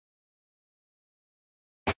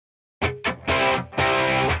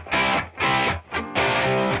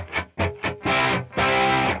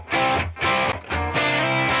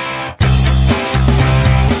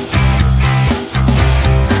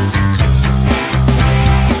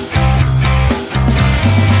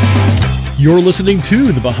You're listening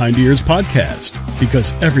to the Behind Ears podcast,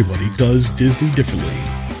 because everybody does Disney differently.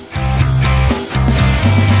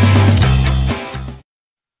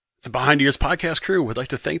 The Behind Ears podcast crew would like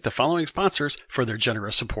to thank the following sponsors for their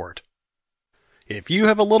generous support. If you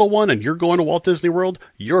have a little one and you're going to Walt Disney World,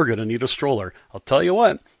 you're going to need a stroller. I'll tell you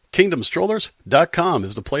what, KingdomStrollers.com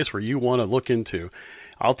is the place where you want to look into.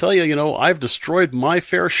 I'll tell you, I've destroyed my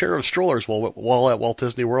fair share of strollers while at Walt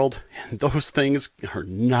Disney World, and those things are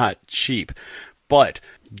not cheap. But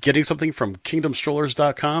getting something from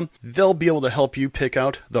KingdomStrollers.com, they'll be able to help you pick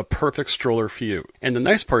out the perfect stroller for you. And the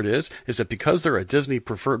nice part is that because they're a Disney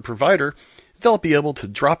preferred provider, they'll be able to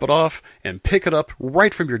drop it off and pick it up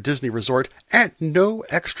right from your Disney resort at no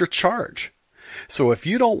extra charge. So if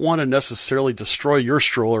you don't want to necessarily destroy your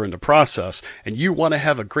stroller in the process and you want to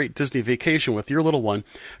have a great Disney vacation with your little one,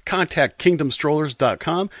 contact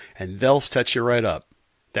KingdomStrollers.com and they'll set you right up.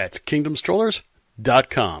 That's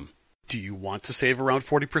KingdomStrollers.com. Do you want to save around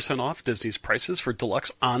 40% off Disney's prices for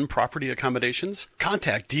deluxe on-property accommodations?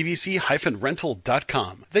 Contact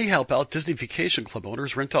DVC-rental.com. They help out Disney Vacation Club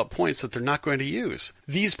owners rent out points that they're not going to use.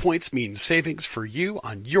 These points mean savings for you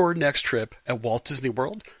on your next trip at Walt Disney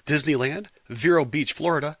World, Disneyland, Vero Beach,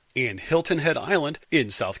 Florida, and Hilton Head Island in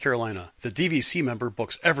South Carolina. The DVC member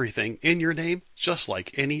books everything in your name, just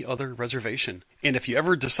like any other reservation. And if you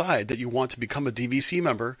ever decide that you want to become a DVC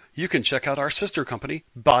member, you can check out our sister company,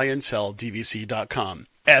 BuyAndSellDVC.com.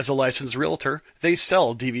 As a licensed realtor, they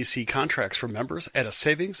sell DVC contracts for members at a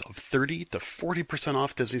savings of 30 to 40%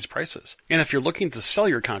 off Disney's prices. And if you're looking to sell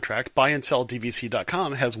your contract,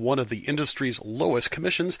 BuyAndSellDVC.com has one of the industry's lowest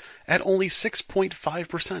commissions at only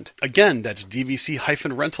 6.5%. Again, that's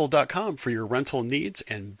DVC-rental.com for your rental needs,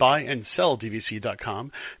 and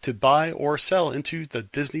BuyAndSellDVC.com to buy or sell into the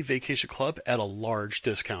Disney Vacation Club at a large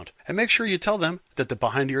discount. And make sure you tell them that the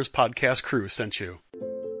Behind Ears podcast crew sent you.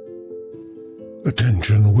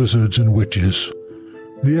 Attention wizards and witches.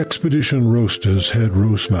 The Expedition Roasters head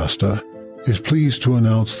roastmaster is pleased to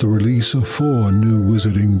announce the release of 4 new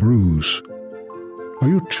wizarding brews. Are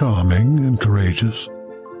you charming and courageous,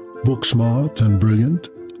 book-smart and brilliant,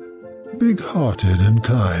 big-hearted and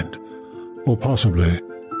kind, or possibly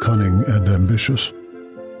cunning and ambitious?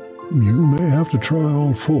 You may have to try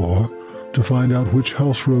all 4 to find out which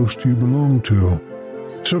house roast you belong to.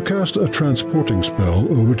 So cast a transporting spell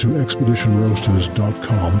over to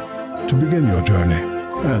Expeditionroasters.com to begin your journey.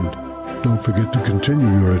 And don't forget to continue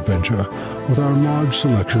your adventure with our large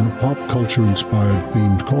selection of pop culture-inspired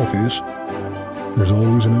themed coffees. There's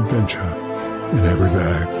always an adventure in every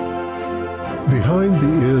bag. Behind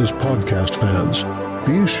the Ears podcast fans,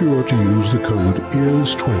 be sure to use the code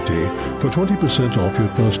EARS20 for 20% off your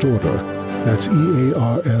first order. That's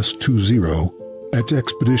EARS20 at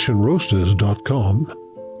Expeditionroasters.com.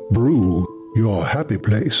 Brew, your happy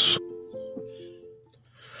place.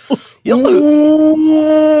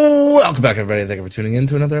 Hello. Welcome back, everybody. Thank you for tuning in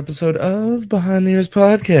to another episode of Behind the Ears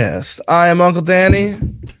podcast. I am Uncle Danny.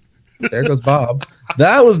 There goes Bob.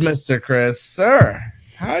 That was Mr. Chris. Sir,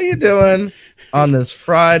 how you doing on this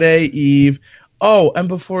Friday Eve? Oh, and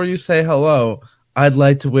before you say hello, I'd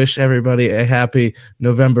like to wish everybody a happy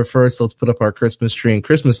November 1st. Let's put up our Christmas tree and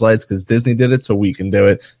Christmas lights because Disney did it, so we can do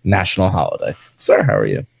it. National holiday. Sir, how are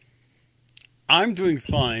you? I'm doing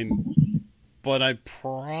fine, but I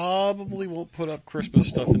probably won't put up Christmas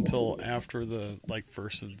stuff until after the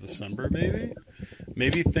 1st of December,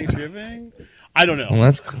 maybe Thanksgiving. I don't know.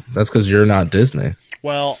 Well, that's because you're not Disney.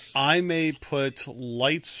 Well, I may put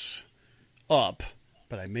lights up,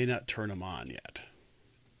 but I may not turn them on yet.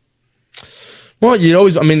 Well,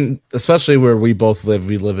 especially where we both live,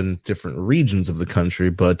 we live in different regions of the country,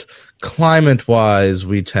 but climate-wise,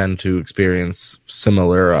 we tend to experience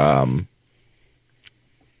similar,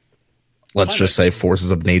 let's just say, forces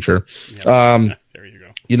of nature. Yeah. There you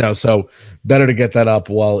go. So better to get that up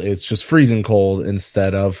while it's just freezing cold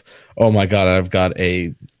instead of, oh my God, I've got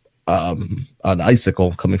an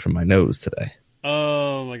icicle coming from my nose today.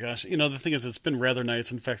 Oh my gosh. The thing is, it's been rather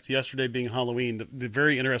nice. In fact, yesterday being Halloween, the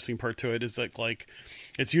very interesting part to it is that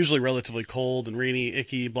it's usually relatively cold and rainy,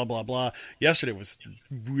 icky, blah, blah, blah. Yesterday was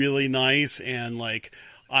really nice. And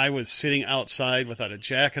I was sitting outside without a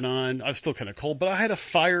jacket on. I was still kind of cold, but I had a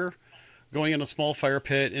fire going in a small fire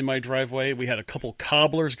pit in my driveway. We had a couple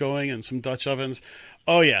cobblers going and some Dutch ovens.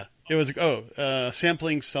 Oh yeah. It was,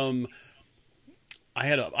 sampling some, I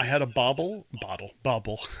had a bottle.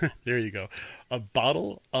 There you go. A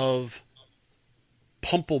bottle of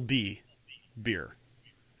Pumplebee beer.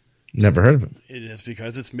 Never heard of it. It is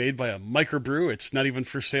because it's made by a microbrew. It's not even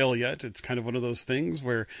for sale yet. It's kind of one of those things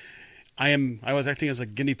where I was acting as a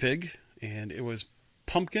guinea pig, and it was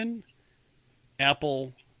pumpkin,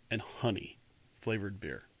 apple, and honey flavored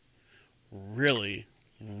beer. Really,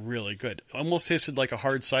 really good. Almost tasted like a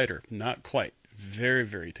hard cider. Not quite. Very,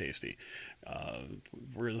 very tasty.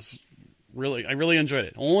 Really, I really enjoyed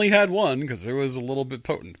it. Only had one because it was a little bit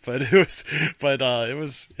potent, but it was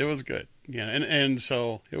good. Yeah, and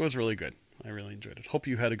so it was really good. I really enjoyed it. Hope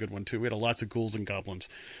you had a good one too. We had lots of ghouls and goblins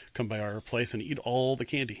come by our place and eat all the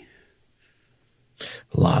candy.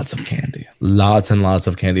 Lots of candy. Lots and lots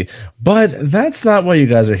of candy. But that's not why you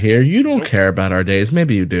guys are here. You don't care about our days.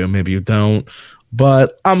 Maybe you do, maybe you don't.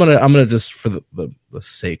 But I'm gonna just, for the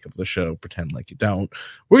sake of the show, pretend like you don't.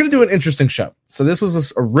 We're gonna do an interesting show. So this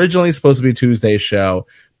was originally supposed to be Tuesday's show,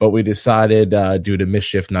 but we decided due to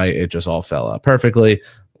Mischief Night, it just all fell out perfectly.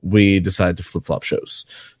 We decided to flip-flop shows.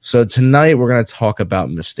 So tonight we're gonna talk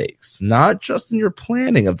about mistakes, not just in your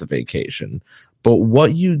planning of the vacation, but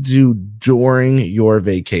what you do during your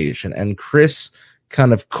vacation. And Chris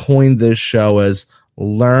kind of coined this show as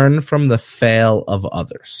learn from the fail of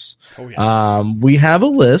others. Oh, yeah. We have a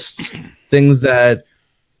list, things that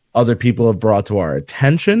other people have brought to our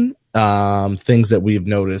attention, things that we've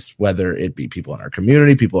noticed, whether it be people in our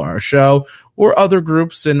community, people on our show, or other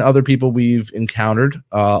groups and other people we've encountered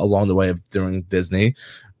along the way of doing Disney.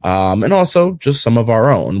 And also just some of our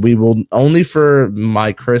own. We will only for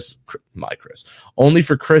Chris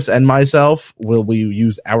and myself will we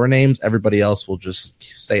use our names. Everybody else will just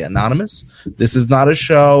stay anonymous. This is not a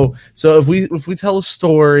show. So if we tell a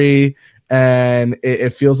story and it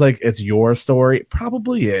feels like it's your story, it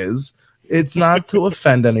probably is. It's not to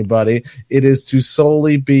offend anybody. It is to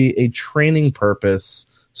solely be a training purpose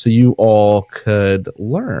so you all could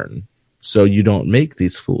learn so you don't make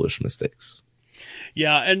these foolish mistakes.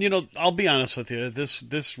 Yeah, and I'll be honest with you.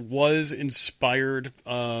 This was inspired.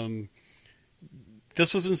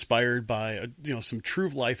 This was inspired by some true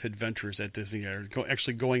life adventures at Disney are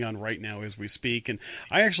actually going on right now as we speak. And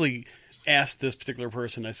I actually asked this particular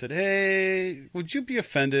person. I said, "Hey, would you be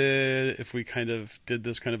offended if we kind of did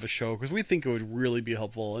this kind of a show? Because we think it would really be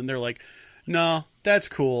helpful." And they're like, "No, that's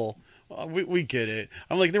cool. We get it."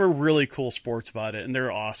 I'm like, they were really cool sports about it, and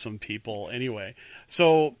they're awesome people anyway.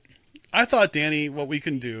 So I thought, Danny, what we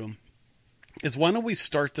can do is why don't we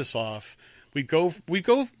start this off? We go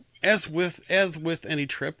as with any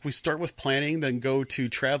trip. We start with planning, then go to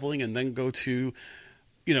traveling, and then go to,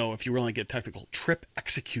 if you really get technical, trip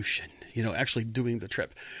execution. Actually doing the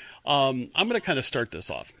trip. I'm going to kind of start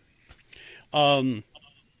this off. One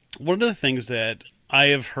of the things that I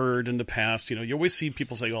have heard in the past, you always see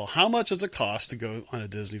people say, "Well, how much does it cost to go on a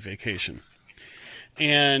Disney vacation?"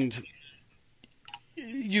 And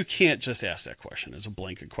you can't just ask that question as a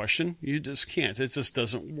blanket question. You just can't. It just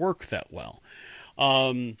doesn't work that well.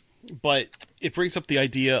 But it brings up the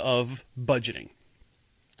idea of budgeting.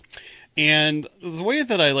 And the way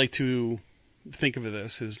that I like to think of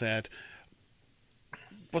this is that,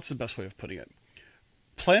 what's the best way of putting it?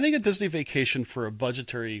 Planning a Disney vacation for a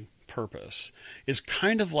budgetary purpose is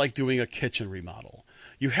kind of like doing a kitchen remodel.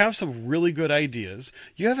 You have some really good ideas.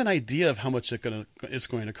 You have an idea of how much it's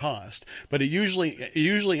going to cost, but it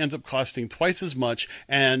usually ends up costing twice as much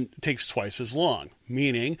and takes twice as long.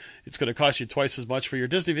 Meaning, it's going to cost you twice as much for your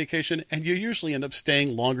Disney vacation, and you usually end up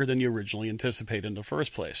staying longer than you originally anticipated in the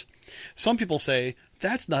first place. Some people say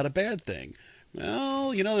that's not a bad thing.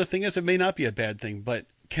 Well, the thing is, it may not be a bad thing, but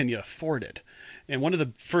can you afford it? And one of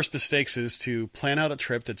the first mistakes is to plan out a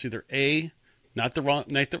trip that's either A, not the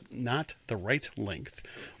right length,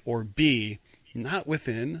 or B, not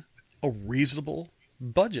within a reasonable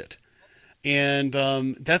budget. And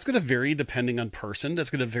that's going to vary depending on person. That's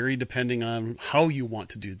going to vary depending on how you want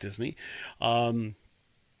to do Disney, and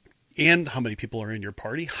how many people are in your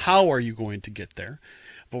party. How are you going to get there?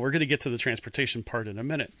 But we're going to get to the transportation part in a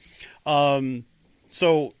minute.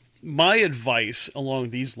 So my advice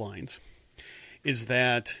along these lines is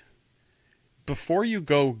that before you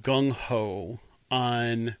go gung-ho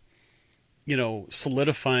on,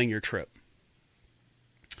 solidifying your trip,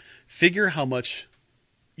 figure how much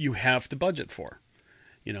you have to budget for.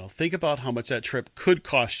 Think about how much that trip could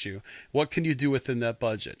cost you. What can you do within that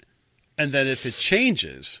budget? And then if it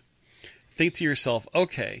changes, think to yourself,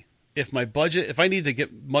 okay, if I need to get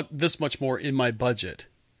this much more in my budget,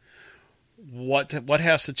 what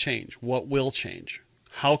has to change? What will change?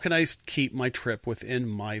 How can I keep my trip within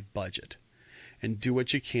my budget? And do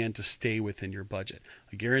what you can to stay within your budget.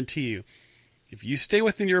 I guarantee you, if you stay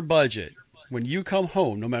within your budget, when you come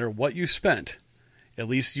home, no matter what you spent, at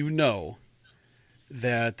least you know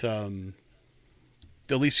that at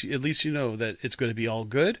least you know that it's going to be all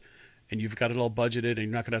good, and you've got it all budgeted, and you're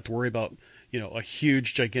not going to have to worry about a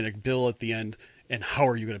huge gigantic bill at the end. And how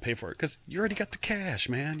are you going to pay for it? Because you already got the cash,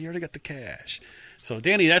 man. You already got the cash. So,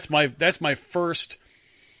 Danny, that's my first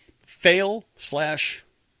fail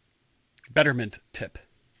 / betterment tip.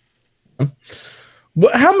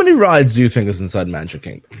 How many rides do you think is inside Magic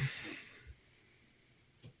Kingdom?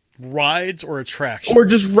 Rides or attractions? Or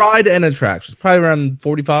just ride and attractions. Probably around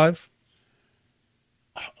 45.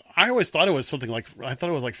 I always thought it was something like, I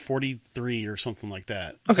thought it was like 43 or something like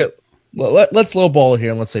that. Okay. Well, let's lowball it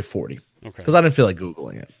here and let's say 40. Okay. Because I didn't feel like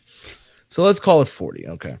Googling it. So let's call it 40.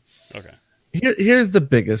 Okay. Okay. Here's the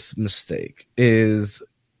biggest mistake is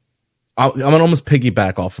I'm going to almost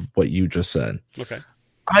piggyback off of what you just said. Okay.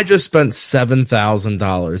 I just spent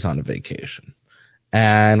 $7,000 on a vacation.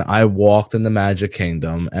 And I walked in the Magic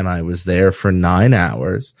Kingdom and I was there for 9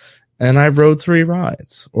 hours and I rode 3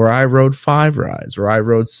 rides, or I rode 5 rides, or I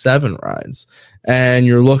rode 7 rides. And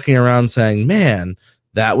you're looking around saying, man,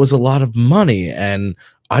 that was a lot of money. And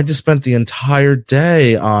I just spent the entire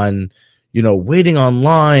day on, waiting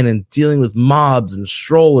online and dealing with mobs and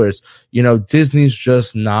strollers. Disney's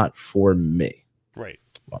just not for me. Right.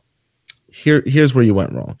 Well, here's where you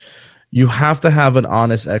went wrong. You have to have an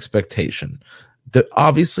honest expectation.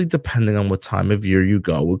 Obviously, depending on what time of year you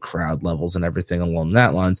go with crowd levels and everything along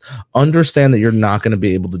that lines, understand that you're not going to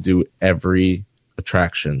be able to do every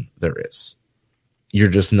attraction there is. You're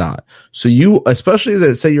just not. So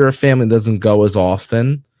especially say you're a family that doesn't go as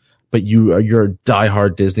often, but you're a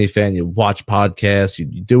diehard Disney fan, you watch podcasts, you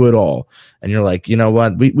do it all. And you're like, you know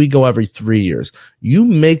what? We go every 3 years. You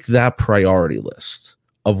make that priority list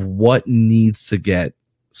of what needs to get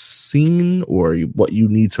seen or what you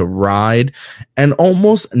need to ride and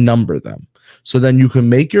almost number them. So then you can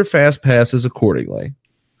make your fast passes accordingly.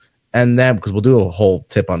 And then, because we'll do a whole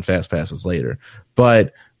tip on fast passes later,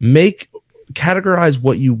 but categorize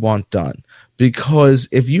what you want done. Because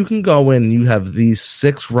if you can go in and you have these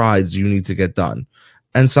 6 rides you need to get done,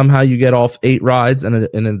 and somehow you get off 8 rides in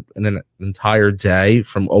an entire day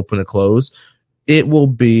from open to close, it will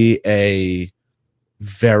be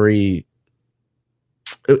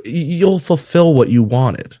you'll fulfill what you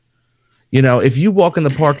wanted. If you walk in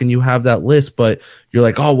the park and you have that list, but you're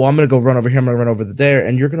like, oh, well, I'm going to go run over here, I'm going to run over there,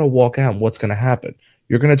 and you're going to walk out, and what's going to happen?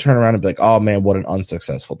 You're going to turn around and be like, oh, man, what an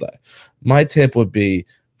unsuccessful day. My tip would be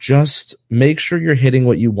just make sure you're hitting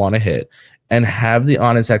what you want to hit and have the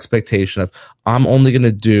honest expectation of, I'm only going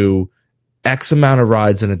to do X amount of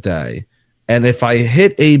rides in a day, and if I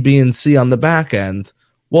hit A, B, and C on the back end,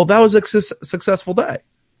 well, that was a successful day.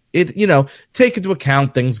 Take into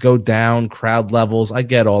account things go down, crowd levels. I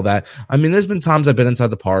get all that. I mean, there's been times I've been inside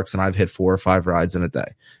the parks and I've hit 4 or 5 rides in a day.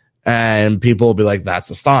 And people will be like, that's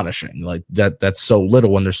astonishing. Like that's so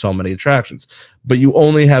little when there's so many attractions. But you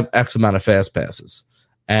only have X amount of fast passes.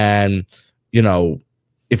 And,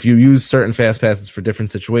 if you use certain fast passes for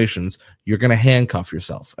different situations, you're going to handcuff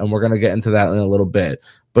yourself. And we're going to get into that in a little bit.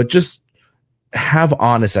 But just have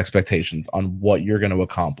honest expectations on what you're going to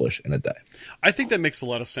accomplish in a day. I think that makes a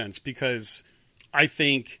lot of sense, because I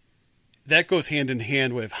think that goes hand in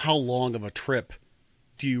hand with how long of a trip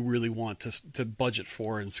do you really want to budget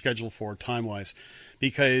for and schedule for time-wise.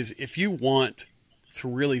 Because if you want to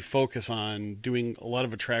really focus on doing a lot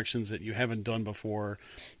of attractions that you haven't done before,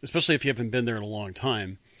 especially if you haven't been there in a long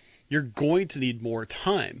time, you're going to need more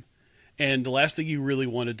time. And the last thing you really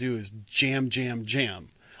want to do is jam.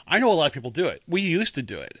 I know a lot of people do it. We used to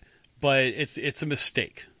do it, but it's a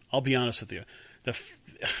mistake. I'll be honest with you.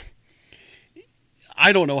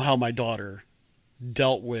 I don't know how my daughter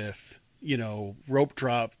dealt with, rope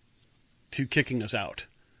drop to kicking us out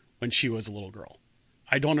when she was a little girl.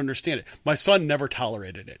 I don't understand it. My son never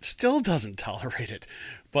tolerated it. Still doesn't tolerate it.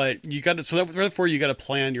 But therefore you got to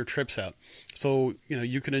plan your trips out so,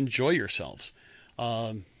 you can enjoy yourselves.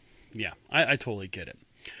 Yeah, I totally get it.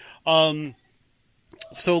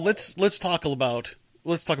 So let's talk about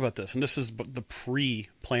this, and this is the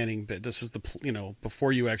pre-planning bit. This is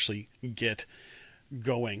before you actually get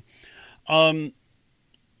going. I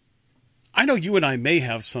know you and I may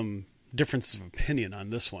have some differences of opinion on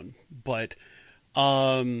this one, but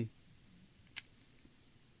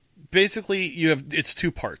basically it's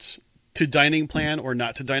 2 parts: to dining plan or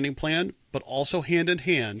not to dining plan, but also hand in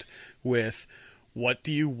hand with what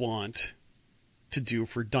do you want to do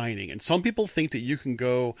for dining. And some people think that you can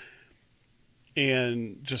go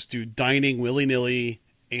and just do dining willy-nilly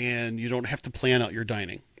and you don't have to plan out your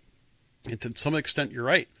dining. And to some extent, you're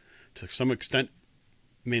right. To some extent,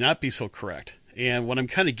 may not be so correct. And what I'm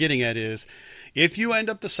kind of getting at is, if you end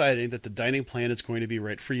up deciding that the dining plan is going to be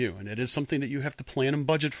right for you, and it is something that you have to plan and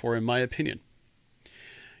budget for, in my opinion,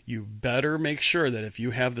 you better make sure that if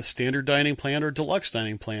you have the standard dining plan or deluxe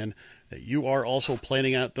dining plan, that you are also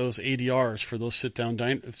planning out those ADRs for those sit-down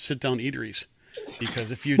eateries.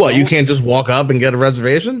 Because if you you can't just walk up and get a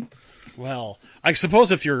reservation? Well, I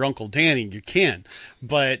suppose if you're Uncle Danny, you can.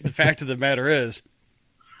 But the fact of the matter is,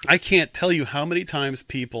 I can't tell you how many times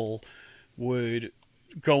people would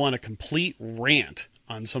go on a complete rant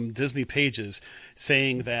on some Disney pages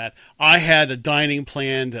saying that I had a dining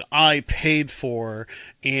plan that I paid for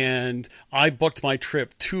and I booked my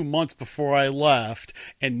trip 2 months before I left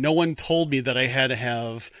and no one told me that I had to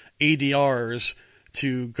have ADRs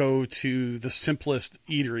to go to the simplest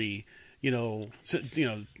eatery,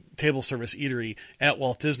 table service eatery at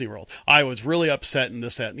Walt Disney World. I was really upset and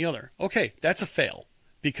this, that, and the other. Okay, that's a fail.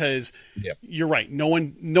 Because You're right. No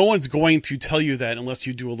one's going to tell you that unless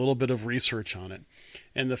you do a little bit of research on it.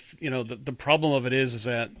 And the problem of it is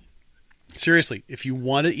that seriously, if you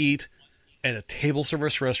want to eat at a table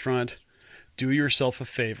service restaurant, do yourself a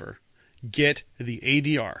favor. Get the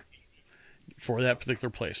ADR for that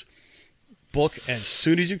particular place. Book as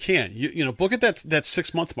soon as you can. Book at that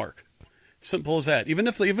 6 month mark. Simple as that. Even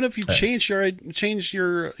if you change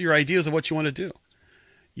your ideas of what you want to do.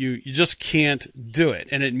 You just can't do it.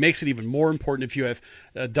 And it makes it even more important if you have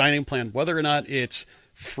a dining plan, whether or not it's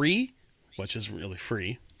free, which is really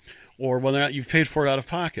free, or whether or not you've paid for it out of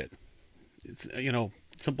pocket. It's,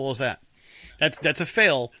 simple as that. That's a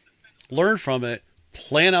fail. Learn from it.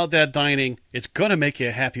 Plan out that dining. It's going to make you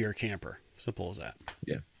a happier camper. Simple as that.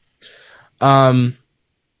 Yeah.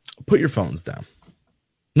 Put your phones down.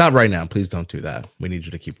 Not right now. Please don't do that. We need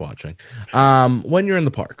you to keep watching. When you're in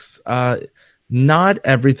the parks, not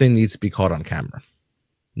everything needs to be caught on camera.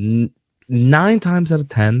 9 times out of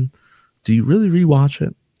 10, do you really rewatch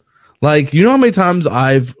it? Like, you know how many times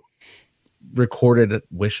I've recorded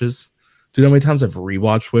Wishes? Do you know how many times I've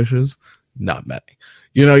rewatched Wishes? Not many.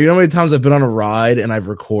 You know how many times I've been on a ride and I've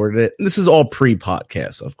recorded it? And this is all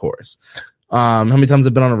pre-podcast, of course. How many times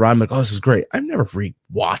I've been on a ride, I'm like, oh, this is great. I've never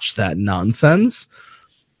rewatched that nonsense.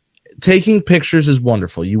 Taking pictures is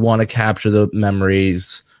wonderful. You want to capture the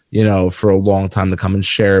memories, for a long time to come and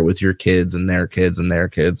share it with your kids and their kids and their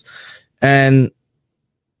kids. And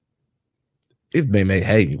it may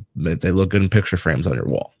they look good in picture frames on your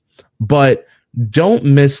wall. But don't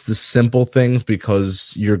miss the simple things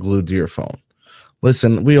because you're glued to your phone.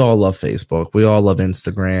 Listen, we all love Facebook. We all love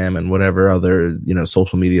Instagram and whatever other,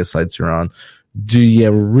 social media sites you're on. Do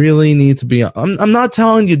you really need to be on? I'm not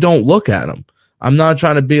telling you don't look at them. I'm not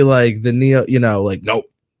trying to be like the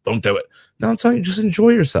nope, don't do it. No, I'm telling you, just enjoy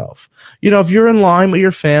yourself. If you're in line with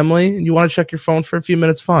your family and you want to check your phone for a few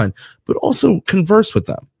minutes, fine. But also converse with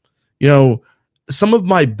them. Some of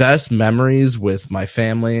my best memories with my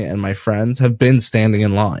family and my friends have been standing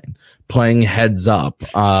in line, playing Heads Up.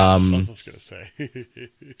 That's what I was going to say.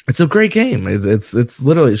 It's a great game. It's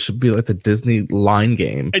literally, it should be like the Disney line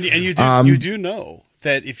game. And you do know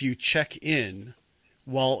that if you check in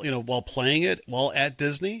while playing it while at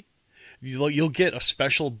Disney, you'll get a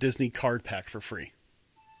special Disney card pack for free.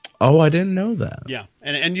 Oh, I didn't know that. Yeah,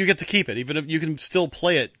 and you get to keep it, even if you can still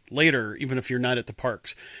play it later, even if you're not at the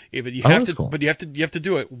parks. But you have to, cool. But you have to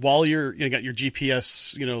do it while you got your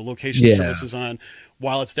GPS, location services on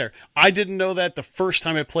while it's there. I didn't know that the first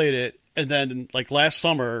time I played it, and then like last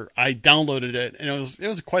summer I downloaded it, and it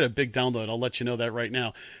was quite a big download. I'll let you know that right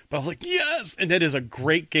now. But I was like, yes, and that is a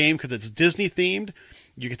great game because it's Disney themed.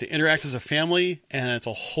 You get to interact as a family, and it's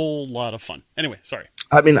a whole lot of fun. Anyway, sorry.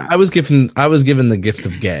 I mean, I was given the gift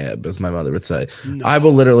of gab, as my mother would say. No. I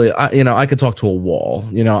will literally, I could talk to a wall.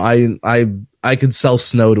 I could sell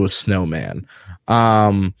snow to a snowman.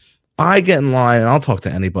 I get in line and I'll talk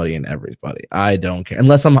to anybody and everybody. I don't care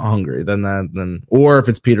unless I'm hungry. Then, or if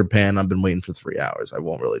it's Peter Pan, I've been waiting for 3 hours. I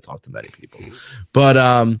won't really talk to many people. But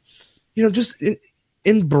just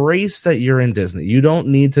embrace that you're in Disney. You don't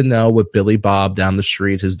need to know what Billy Bob down the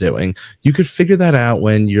street is doing. You could figure that out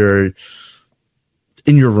when you're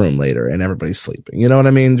in your room later and everybody's sleeping. You know what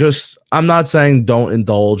I mean? Just, I'm not saying don't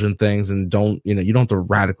indulge in things and don't, you don't have to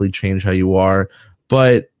radically change how you are,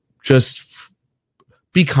 but just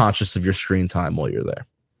be conscious of your screen time while you're there.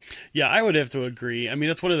 Yeah, I would have to agree. I mean,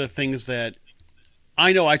 it's one of the things that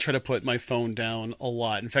I know I try to put my phone down a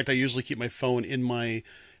lot. In fact, I usually keep my phone in my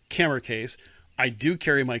camera case. I do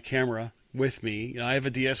carry my camera with me. I have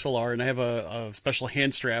a DSLR and I have a special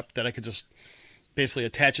hand strap that I could just basically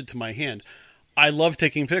attach it to my hand. I love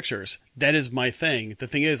taking pictures. That is my thing. The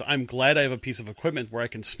thing is, I'm glad I have a piece of equipment where I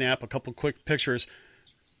can snap a couple quick pictures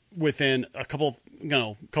within a couple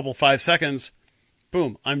 5 seconds.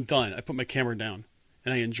 Boom, I'm done. I put my camera down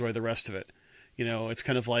and I enjoy the rest of it. It's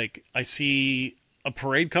kind of like I see a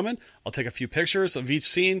parade coming. I'll take a few pictures of each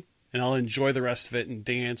scene and I'll enjoy the rest of it and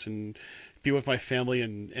dance and be with my family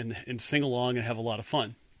and sing along and have a lot of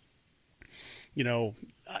fun. you know,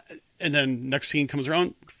 and then next scene comes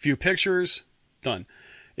around, few pictures, done.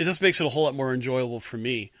 It just makes it a whole lot more enjoyable for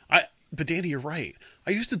me. But Danny, you're right.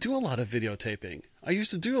 I used to do a lot of videotaping. I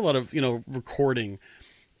used to do a lot of, you know, recording.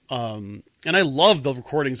 And I love the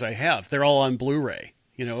recordings I have. They're all on Blu-ray.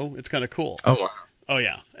 You know, it's kind of cool. Oh, wow. Oh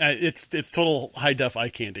yeah. It's total high def eye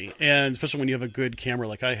candy. And especially when you have a good camera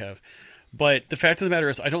like I have. But the fact of the matter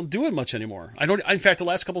is I don't do it much anymore. In fact, the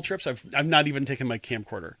last couple trips, I've not even taken my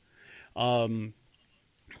camcorder.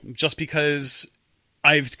 Just because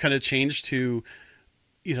I've kind of changed to,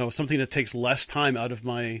 you know, something that takes less time out of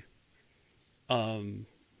my, out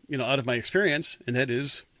of my experience, and that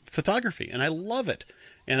is photography. And I love it.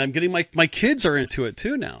 And I'm getting my kids are into it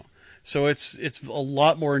too now. So it's a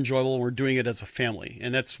lot more enjoyable when we're doing it as a family.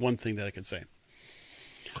 And that's one thing that I can say.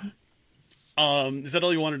 Is that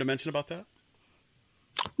all you wanted to mention about that?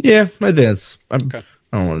 Yeah, I think okay.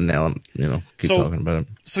 I don't want to nail him, you know, keep talking about it.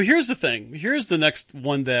 So here's the thing. Here's the next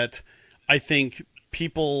one that I think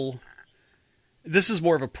people, this is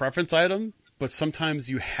more of a preference item, but sometimes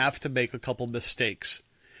you have to make a couple mistakes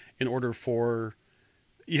in order to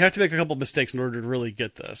really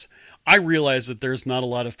get this. I realize that there's not a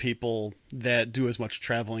lot of people that do as much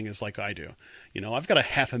traveling as like I do. You know, I've got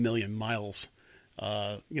 500,000 miles,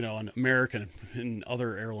 on American and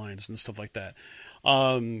other airlines and stuff like that.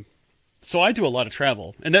 So I do a lot of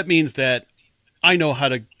travel, and that means that I know how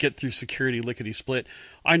to get through security lickety split.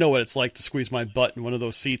 I know what it's like to squeeze my butt in one of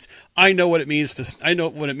those seats. I know what it means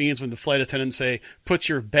when the flight attendants say, put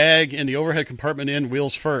your bag in the overhead compartment in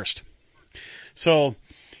wheels first. So,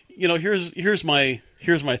 you know, here's my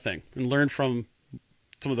thing, and learn from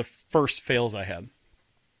some of the first fails I had.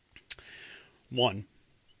 One,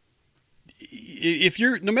 if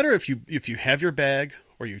you have your bag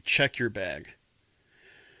or you check your bag,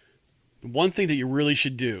 one thing that you really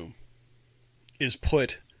should do is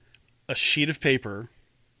put a sheet of paper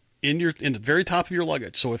in the very top of your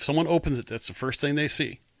luggage. So if someone opens it, that's the first thing they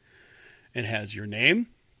see. It has your name,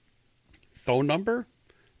 phone number,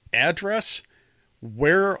 address,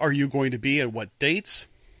 where are you going to be at what dates,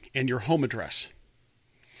 and your home address.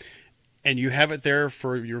 And you have it there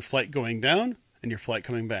for your flight going down and your flight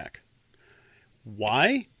coming back.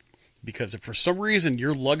 Why? Because if for some reason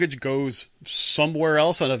your luggage goes somewhere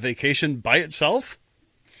else on a vacation by itself,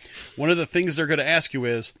 one of the things they're going to ask you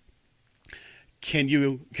is, can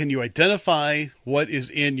you identify what is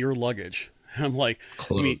in your luggage? And I'm like,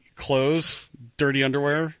 you mean clothes, dirty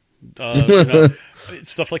underwear,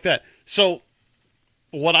 stuff like that. So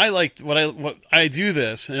what I do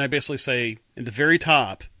this, and I basically say in the very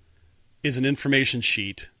top is an information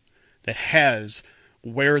sheet that has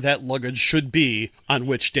where that luggage should be on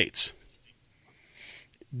which dates.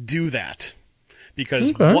 Do that.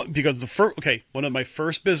 Because one of my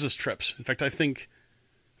first business trips, in fact, I think it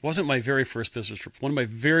wasn't my very first business trip, one of my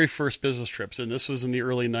very first business trips, and this was in the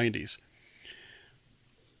early 90s.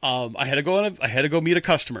 I had to go meet a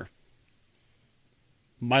customer.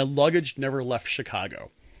 My luggage never left Chicago.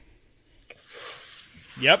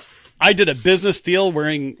 Yep. I did a business deal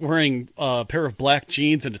wearing a pair of black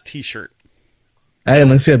jeans and a t-shirt. Hey,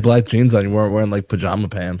 unless you had black jeans on, you weren't wearing like pajama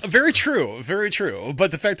pants. Very true, very true.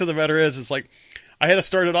 But the fact of the matter is, it's like I had to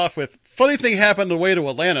start it off with funny thing happened on the way to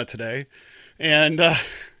Atlanta today, and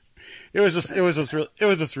it was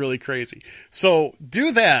just really crazy. So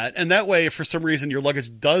do that, and that way, if for some reason your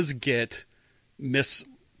luggage does get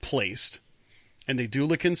misplaced, and they do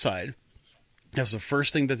look inside, that's the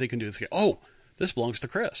first thing that they can do is say, "Oh, this belongs to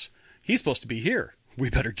Chris. He's supposed to be here. We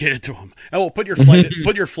better get it to him." And we'll put your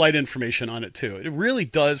flight information on it too. It really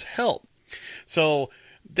does help. So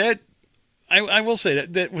that I will say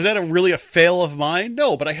that was that really a fail of mine?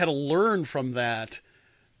 No, but I had to learn from that.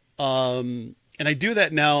 And I do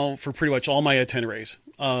that now for pretty much all my itineraries,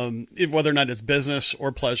 whether or not it's business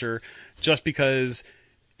or pleasure, just because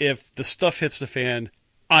if the stuff hits the fan,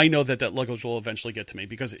 I know that luggage will eventually get to me,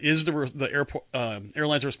 because it is the airport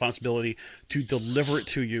airline's responsibility to deliver it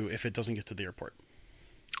to you if it doesn't get to the airport.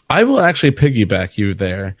 I will actually piggyback you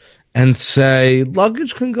there and say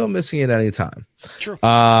luggage can go missing at any time. Sure.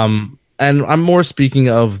 And I'm more speaking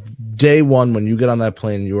of day one when you get on that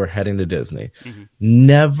plane, you are heading to Disney. Mm-hmm.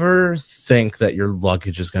 Never think that your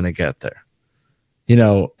luggage is going to get there. You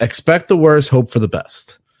know, expect the worst, hope for the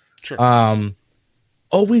best. Sure.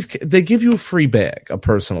 Always, they give you a free bag, a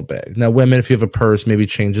personal bag. Now, women, if you have a purse, maybe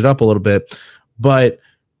change it up a little bit, but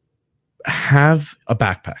have a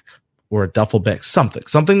backpack or a duffel bag,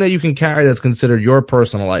 something that you can carry that's considered your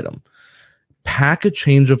personal item. Pack a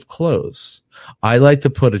change of clothes. I like to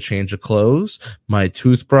put a change of clothes, my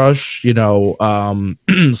toothbrush,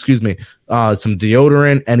 excuse me, some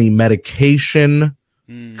deodorant, any medication,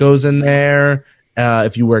 goes in there.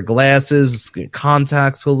 If you wear glasses,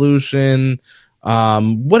 contact solution,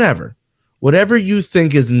 whatever you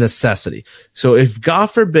think is a necessity. So if, God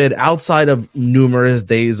forbid, outside of numerous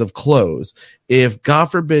days of close, if, God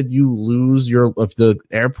forbid, if the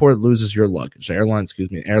airline loses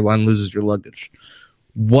your luggage,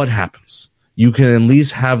 what happens? You can at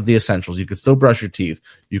least have the essentials. You could still brush your teeth.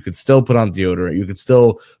 You could still put on deodorant. You could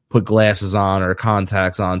still put glasses on or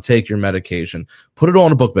contacts on, take your medication, put it all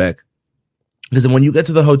in a book bag. Because then when you get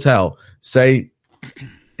to the hotel, say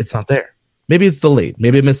it's not there. Maybe it's delayed.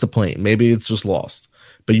 Maybe it missed the plane. Maybe it's just lost.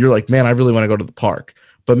 But you're like, man, I really want to go to the park.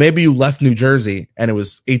 But maybe you left New Jersey and it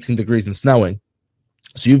was 18 degrees and snowing.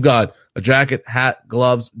 So you've got a jacket, hat,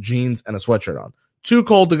 gloves, jeans, and a sweatshirt on. Too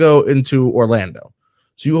cold to go into Orlando.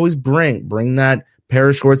 So you always bring that pair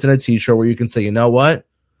of shorts and a t-shirt where you can say, you know what?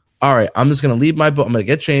 All right, I'm just going to leave my book. I'm going to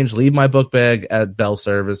get changed, leave my book bag at bell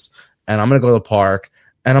service, and I'm going to go to the park,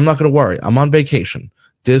 and I'm not going to worry. I'm on vacation.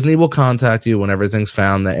 Disney will contact you when everything's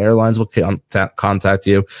found. The airlines will contact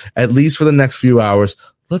you, at least for the next few hours.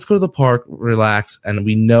 Let's go to the park, relax, and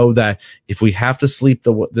we know that if we have to sleep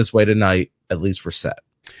this way tonight, at least we're set.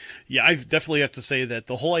 Yeah, I definitely have to say that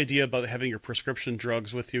the whole idea about having your prescription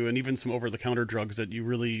drugs with you, and even some over-the-counter drugs that you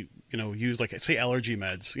really, use, like, say, allergy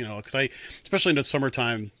meds, because especially in the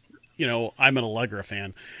summertime, I'm an Allegra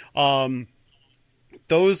fan.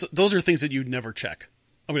 Those are things that you never check.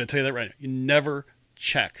 I'm going to tell you that right now. You never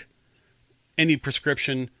check any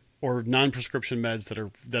prescription or non-prescription meds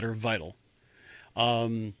that are vital.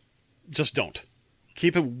 Just don't.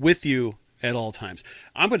 Keep it with you at all times.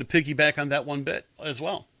 I'm going to piggyback on that one bit as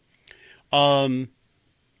well. Don't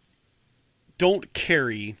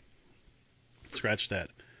carry, scratch that.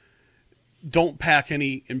 Don't pack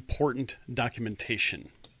any important documentation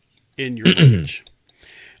in your luggage.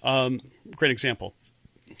 Great example.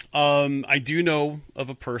 I do know of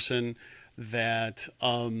a person that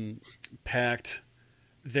packed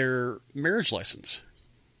their marriage license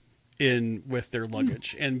in with their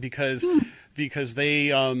luggage, and because they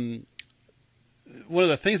one of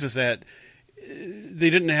the things is that they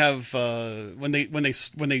didn't have when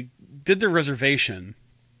they did their reservation,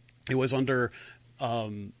 it was under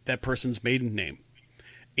that person's maiden name,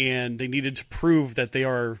 and they needed to prove that they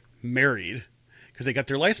are married because they got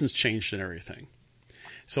their license changed and everything.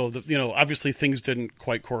 So, obviously things didn't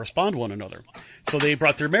quite correspond one another. So they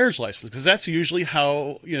brought their marriage license, because that's usually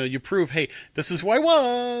how, you prove, hey, this is who I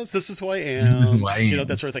was, this is who I am,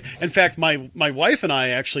 that sort of thing. In fact, my wife and I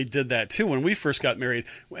actually did that too when we first got married.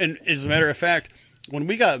 And as a matter of fact, when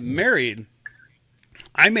we got married,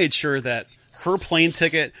 I made sure that her plane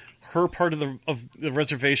ticket, her part of the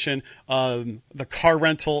reservation, the car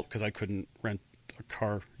rental, because I couldn't rent a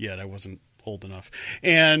car yet, I wasn't old enough,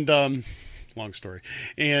 and long story.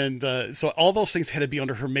 And so all those things had to be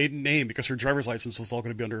under her maiden name, because her driver's license was all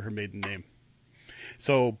going to be under her maiden name.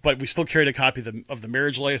 So, but we still carried a copy of the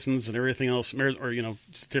marriage license and everything else, or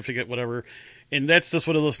certificate, whatever. And that's just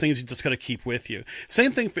one of those things you just got to keep with you.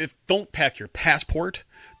 Same thing. Don't pack your passport.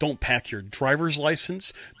 Don't pack your driver's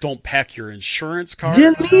license. Don't pack your insurance card.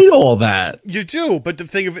 You need all that. You do, but the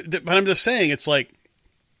thing of it, but I'm just saying, it's like,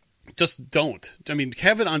 just don't. I mean,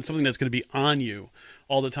 have it on something that's going to be on you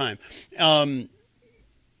all the time. I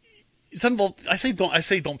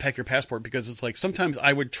say don't pack your passport, because it's like sometimes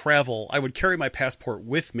I would carry my passport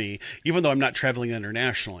with me, even though I'm not traveling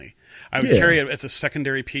internationally. I would carry it as a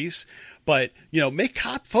secondary piece, but make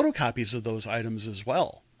photocopies of those items as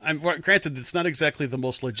well. Granted, it's not exactly the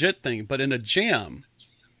most legit thing, but in a jam,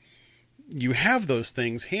 you have those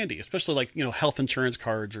things handy, especially like, health insurance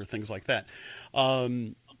cards or things like that.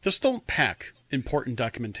 Just don't pack important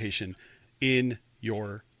documentation in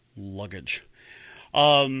your luggage.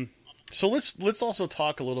 So let's also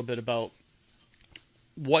talk a little bit about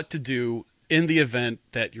what to do in the event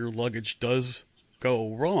that your luggage does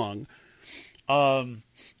go wrong.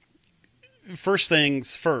 First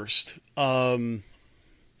things first,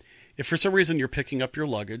 if for some reason you're picking up your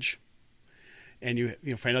luggage and you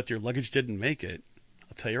find out your luggage didn't make it,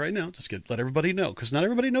 I'll tell you right now, just let everybody know, because not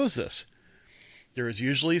everybody knows this. There is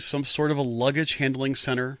usually some sort of a luggage handling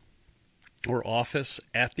center or office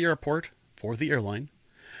at the airport for the airline.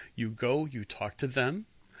 You go, you talk to them.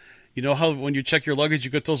 You know how when you check your luggage,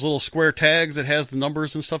 you get those little square tags that has the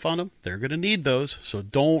numbers and stuff on them? They're going to need those, so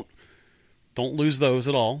don't lose those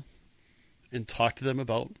at all. And talk to them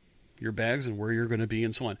about your bags and where you're going to be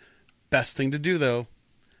and so on. Best thing to do, though,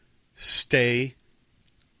 stay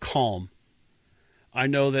calm. I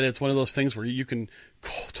know that it's one of those things where you can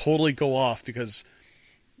totally go off because,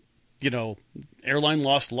 airline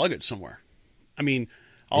lost luggage somewhere. I mean,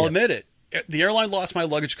 I'll admit it. the airline lost my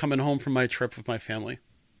luggage coming home from my trip with my family.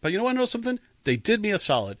 But you know what? I know something? They did me a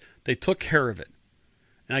solid. They took care of it.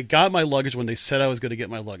 And I got my luggage when they said I was going to get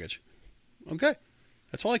my luggage. Okay.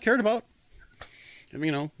 That's all I cared about. I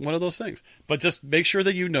mean, one of those things. But just make sure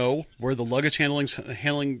that you know where the luggage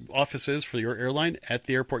handling office is for your airline at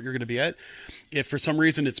the airport you're going to be at. If for some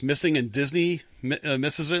reason it's missing and Disney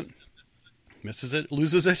loses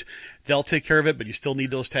it, they'll take care of it, but you still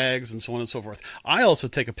need those tags and so on and so forth. I also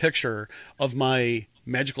take a picture of my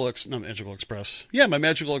Magical Express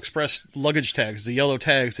luggage tags, the yellow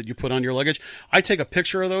tags that you put on your luggage. I take a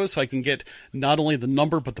picture of those so I can get not only the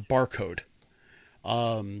number, but the barcode.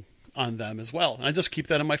 On them as well. And I just keep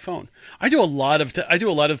that on my phone. I do a lot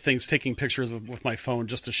of things taking pictures with my phone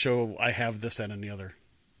just to show I have this, that, and the other.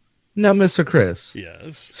 Now, Mr. Chris.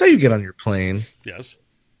 Yes. Say you get on your plane. Yes.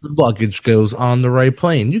 The luggage goes on the right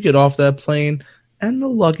plane. You get off that plane and the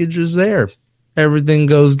luggage is there. Everything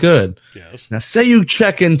goes good. Yes. Now, say you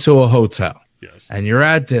check into a hotel. Yes. And you're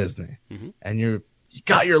at Disney. Mm-hmm. And you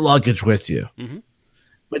got your luggage with you. Mm-hmm.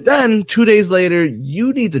 But then 2 days later,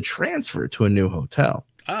 you need to transfer to a new hotel.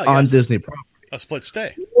 On Disney property. A split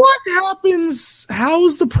stay. What happens?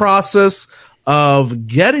 How's the process of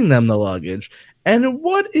getting them the luggage? And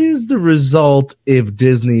what is the result if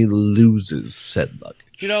Disney loses said luggage?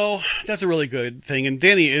 That's a really good thing. And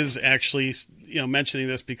Danny is actually, mentioning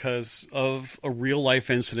this because of a real life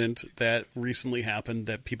incident that recently happened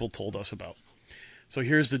that people told us about. So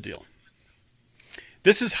here's the deal.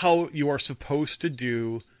 This is how you are supposed to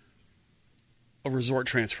do a resort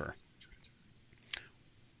transfer.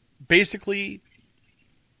 Basically,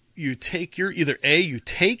 you take your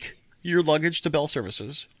luggage to Bell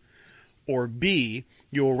Services, or B,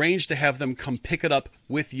 you arrange to have them come pick it up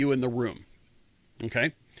with you in the room.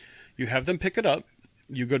 Okay? You have them pick it up.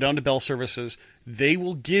 You go down to Bell Services. They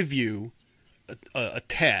will give you a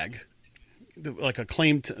tag, like a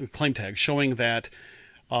claim tag, showing that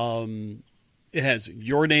it has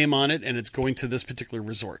your name on it and it's going to this particular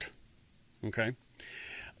resort. Okay?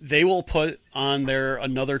 They will put on there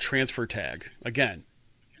another transfer tag. Again,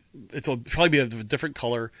 it'll probably be of a different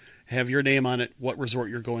color, have your name on it, what resort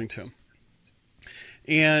you're going to.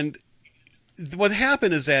 And what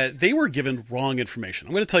happened is that they were given wrong information.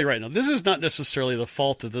 I'm going to tell you right now, this is not necessarily the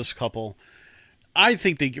fault of this couple. I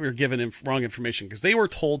think they were given wrong information because they were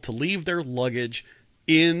told to leave their luggage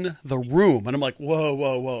in the room. And I'm like,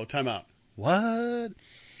 whoa, time out. What?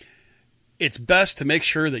 It's best to make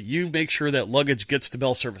sure that luggage gets to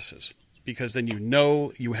Bell Services, because then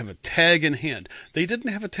you have a tag in hand. They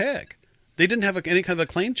didn't have a tag. They didn't have any kind of a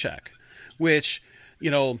claim check, which,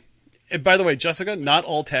 and by the way, Jessica, not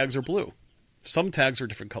all tags are blue. Some tags are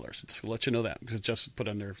different colors. Just to let you know that, because Jessica put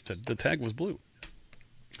on there, the tag was blue.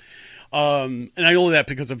 And I know that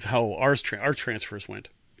because of how our transfers went.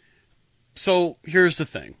 So here's the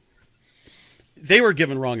thing. They were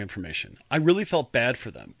given wrong information. I really felt bad for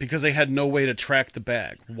them because they had no way to track the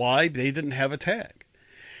bag. Why? They didn't have a tag.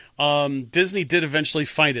 Disney did eventually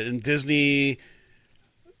find it, and Disney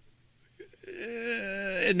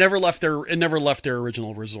it never left their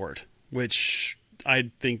original resort, which I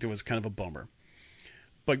think it was kind of a bummer.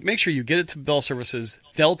 But make sure you get it to Bell Services.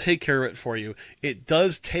 They'll take care of it for you. It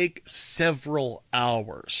does take several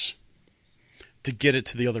hours to get it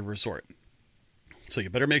to the other resort. So you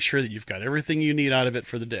better make sure that you've got everything you need out of it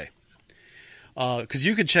for the day. Because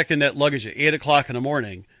you could check in that luggage at 8 o'clock in the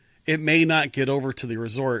morning. It may not get over to the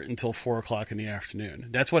resort until 4 o'clock in the afternoon.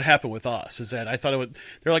 That's what happened with us, is that I thought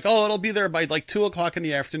they're like, it'll be there by like 2 o'clock in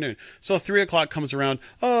the afternoon. So 3 o'clock comes around.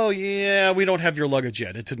 Oh, yeah, we don't have your luggage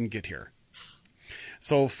yet. It didn't get here.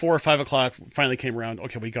 So 4 or 5 o'clock finally came around.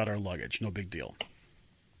 Okay, we got our luggage. No big deal.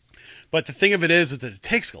 But the thing of it is that it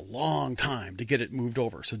takes a long time to get it moved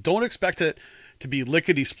over. So don't expect it to be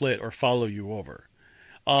lickety-split or follow you over.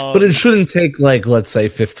 But it shouldn't take, let's say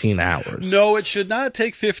 15 hours. No, it should not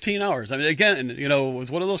take 15 hours. I mean, again, it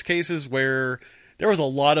was one of those cases where there was a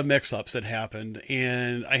lot of mix-ups that happened,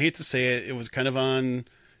 and I hate to say it, it was kind of on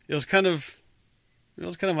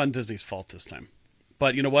Disney's fault this time.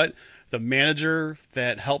 But you know what? The manager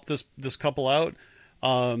that helped this couple out,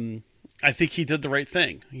 I think he did the right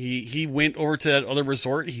thing. He went over to that other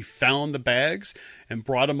resort. He found the bags and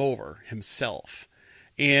brought them over himself.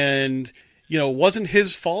 And, it wasn't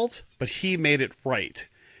his fault, but he made it right.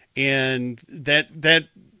 And that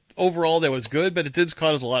overall, that was good, but it did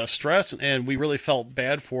cause a lot of stress. And we really felt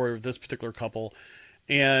bad for this particular couple.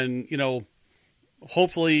 And,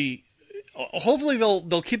 hopefully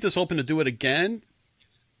they'll keep this open to do it again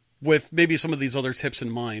with maybe some of these other tips in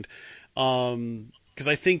mind. Because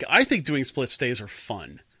I think doing split stays are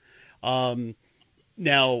fun.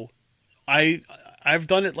 Now, I I've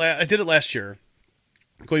done it. I did it last year,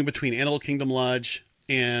 going between Animal Kingdom Lodge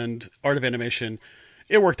and Art of Animation.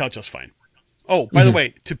 It worked out just fine. Oh, by the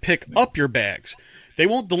way, to pick up your bags, they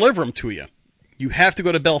won't deliver them to you. You have to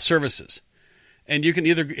go to Bell Services, and you can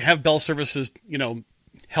either have Bell Services,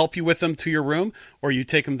 help you with them to your room, or you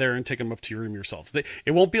take them there and take them up to your room yourselves.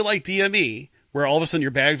 It won't be like DME, where all of a sudden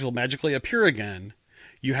your bags will magically appear again.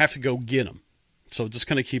 You have to go get them. So just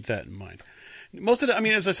kind of keep that in mind. Most of it,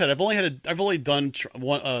 as I said, I've only done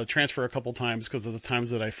one transfer a couple times because of the times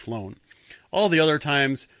that I've flown. All the other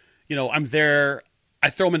times, I'm there. I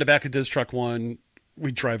throw them in the back of Diz Truck 1.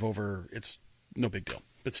 We drive over. It's no big deal,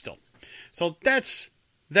 but still. So that's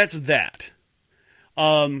that.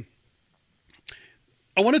 I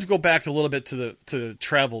wanted to go back a little bit to the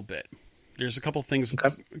travel bit. There's a couple things. Okay.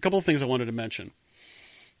 A couple of things I wanted to mention.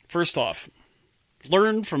 First off,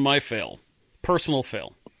 learn from my personal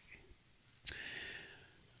fail.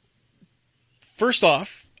 First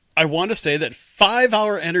off, I want to say that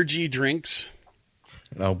 5-hour energy drinks,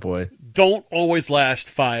 oh boy, don't always last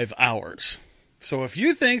 5 hours. So if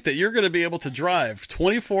you think that you're going to be able to drive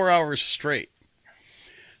 24 hours straight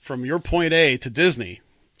from your point A to Disney,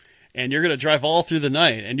 and you're going to drive all through the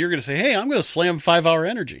night, and you're going to say, hey, I'm going to slam 5-hour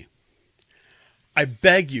energy, I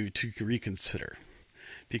beg you to reconsider.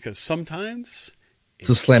 Because sometimes...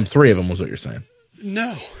 So slam 3 of them was what you're saying?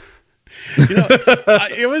 No.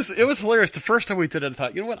 It was hilarious. The first time we did it, I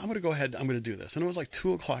thought, you know what? I'm going to go ahead. I'm going to do this. And it was like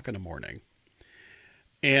 2:00 in the morning.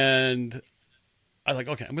 And I was like,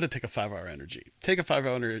 okay, I'm going to take a 5-hour energy. Take a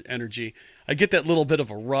 5-hour energy. I get that little bit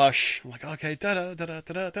of a rush. I'm like, okay, da-da, da-da,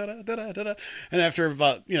 da-da, da-da, da-da, da-da. And after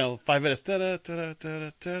about, 5 minutes, da-da, da-da,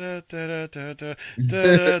 da-da, da-da, da-da,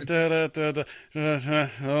 da-da, da-da, da-da,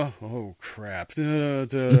 da-da, oh, crap. Da-da,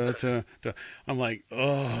 da-da, da-da. I'm like,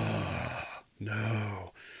 oh,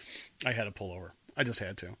 no. I had to pull over. I just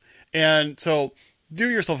had to. And so do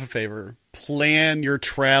yourself a favor. Plan your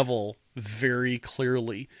travel very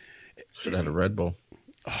clearly. Should have had a Red Bull.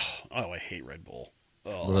 Oh, I hate Red Bull.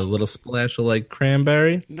 Oh. With a little splash of like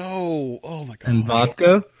cranberry? No. Oh my God. And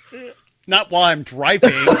vodka? Not while I'm driving.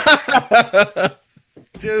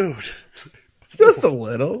 Dude. Just a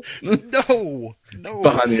little. No.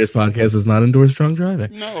 Behind the Ears podcast does not endorse drunk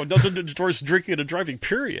driving. No, it doesn't endorse drinking and driving,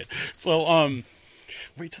 period. So,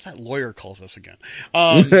 wait till that lawyer calls us again.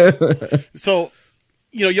 So,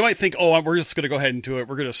 you might think, oh, we're just going to go ahead and do it.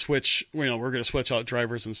 We're going to switch, we're going to switch out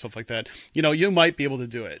drivers and stuff like that. You might be able to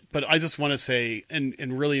do it, but I just want to say and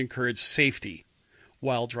really encourage safety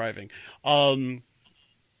while driving. I've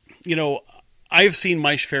seen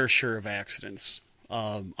my fair share of accidents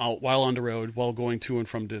out while on the road, while going to and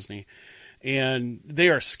from Disney, and they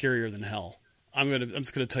are scarier than hell. I'm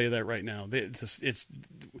just going to tell you that right now. It's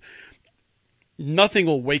nothing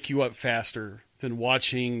will wake you up faster than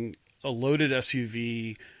watching a loaded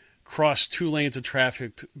SUV cross 2 lanes of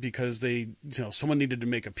traffic because someone needed to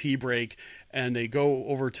make a pee break, and they go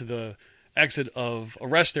over to the exit of a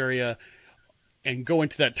rest area and go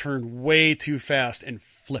into that turn way too fast and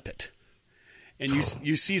flip it. And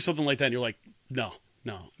you see something like that and you're like, no.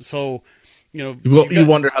 So, you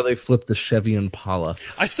wonder how they flipped the Chevy Impala.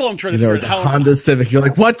 I still am trying to figure out how Honda Civic. You're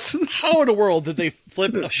like, what? How in the world did they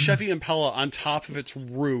flip a Chevy Impala on top of its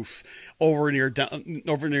roof over near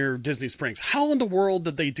Disney Springs? How in the world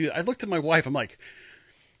did they do it? I looked at my wife. I'm like,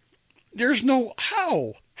 there's no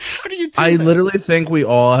how. How do you do that? I literally think we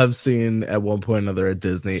all have seen at one point or another at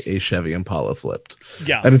Disney a Chevy Impala flipped.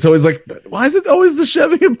 Yeah. And it's always like, why is it always the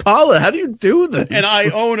Chevy Impala? How do you do this? And I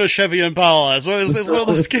own a Chevy Impala. So it's one of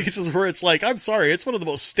those cases where it's like, I'm sorry, it's one of the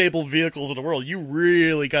most stable vehicles in the world. You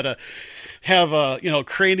really got to have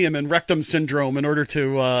cranium and rectum syndrome in order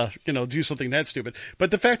to, do something that stupid. But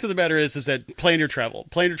the fact of the matter is that plan your travel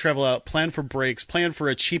out, plan for breaks, plan for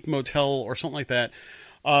a cheap motel or something like that.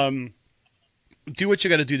 Do what you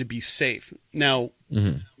got to do to be safe. Now,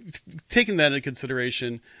 taking that into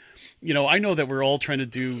consideration, I know that we're all trying to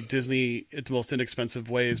do Disney at the most inexpensive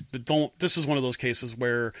ways, but this is one of those cases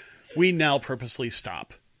where we now purposely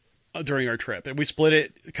stop during our trip, and we split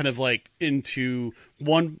it kind of like into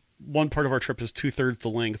one part of our trip is 2/3 the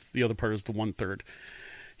length, the other part is the 1/3,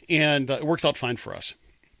 and it works out fine for us.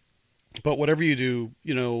 But whatever you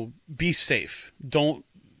do, be safe. Don't,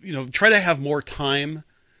 try to have more time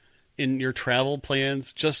in your travel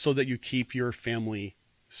plans just so that you keep your family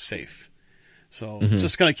safe. So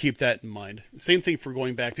just kind of keep that in mind. Same thing for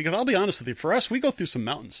going back, because I'll be honest with you, for us, we go through some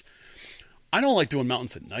mountains. I don't like doing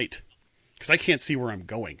mountains at night because I can't see where I'm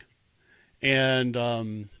going. And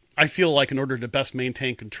I feel like in order to best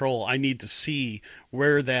maintain control, I need to see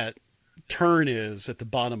where that turn is at the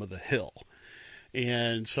bottom of the hill.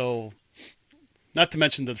 And so Not to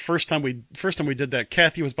mention the first time we did that,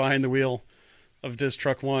 Kathy was behind the wheel of Diz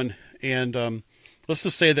Truck 1, and let's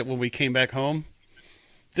just say that when we came back home,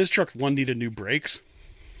 Diz Truck 1 needed new brakes.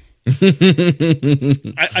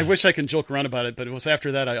 I wish I could joke around about it, but it was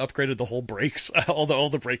after that I upgraded the whole brakes, all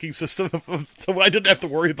the braking system, so I didn't have to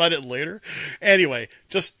worry about it later. Anyway,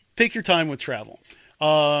 just take your time with travel.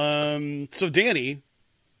 So Danny,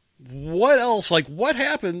 what else? Like, what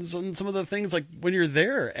happens on some of the things, like when you're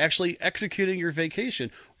there actually executing your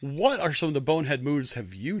vacation? What are some of the bonehead moves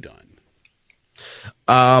have you done?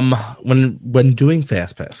 When doing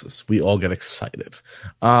fast passes, we all get excited.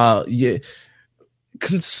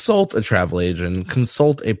 Consult a travel agent,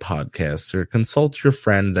 consult a podcaster, consult your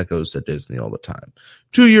friend that goes to Disney all the time.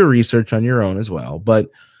 Do your research on your own as well, but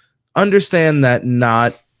understand that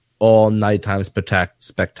not all nighttime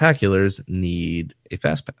spectaculars need a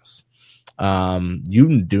fast pass.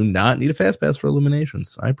 You do not need a fast pass for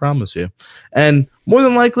Illuminations, I promise you. And more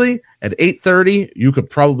than likely, at 8:30, you could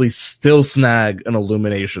probably still snag an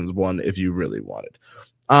Illuminations one if you really wanted.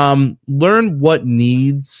 Learn what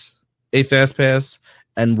needs a fast pass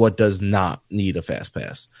and what does not need a fast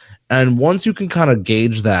pass. And once you can kind of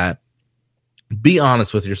gauge that, be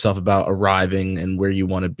honest with yourself about arriving and where you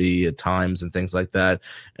want to be at times and things like that.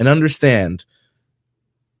 And understand,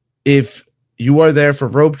 if you are there for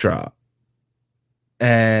rope drop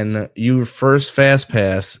and your first fast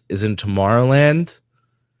pass is in Tomorrowland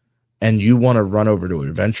and you want to run over to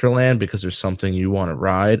Adventureland because there's something you want to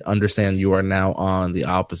ride, understand you are now on the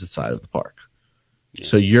opposite side of the park. Yeah.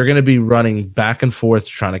 So you're going to be running back and forth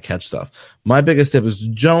trying to catch stuff. My biggest tip is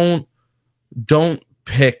don't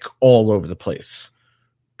pick all over the place.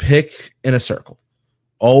 Pick in a circle.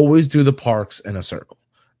 Always do the parks in a circle.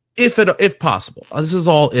 If possible. This is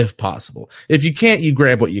all if possible. If you can't, you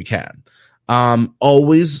grab what you can.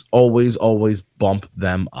 Always bump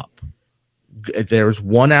them up. There's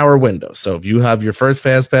 1 hour window. So if you have your first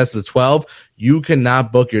fast pass at 12, you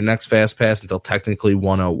cannot book your next fast pass until technically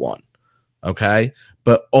 1:01. Okay?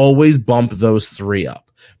 But always bump those 3 up.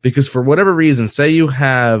 Because for whatever reason, say you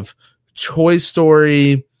have Toy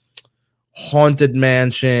Story, Haunted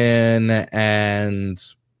Mansion, and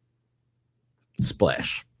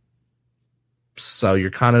Splash. So you're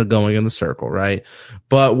kind of going in the circle, right?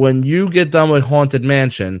 But when you get done with Haunted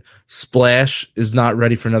Mansion, Splash is not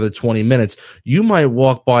ready for another 20 minutes. You might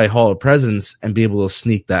walk by Hall of Presidents and be able to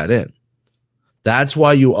sneak that in. That's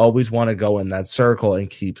why you always want to go in that circle and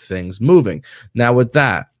keep things moving. Now with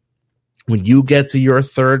that, when you get to your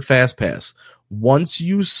third fast pass, once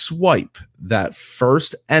you swipe that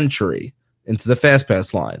first entry into the fast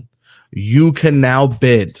pass line, you can now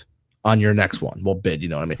bid on your next one. Well, bid, you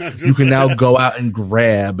know what I mean? You can now go out and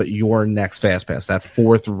grab your next fast pass, that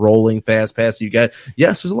fourth rolling fast pass you get.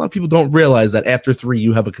 Yes, there's a lot of people don't realize that after 3,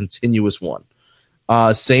 you have a continuous one.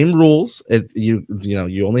 Same rules. You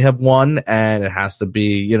only have one, and it has to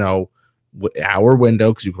be, hour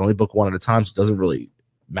window, because you can only book one at a time, so it doesn't really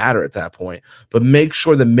matter at that point. But make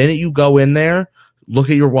sure the minute you go in there, look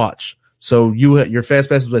at your watch. So your fast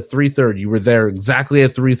pass was at 3:30. You were there exactly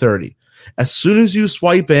at 3:30. As soon as you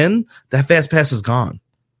swipe in, that fast pass is gone.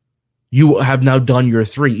 You have now done your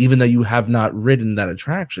 3, even though you have not ridden that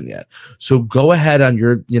attraction yet. So go ahead on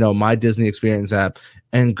your, My Disney Experience app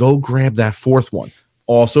and go grab that 4th one.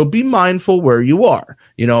 Also be mindful where you are.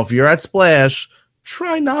 If you're at Splash,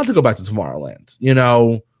 try not to go back to Tomorrowland,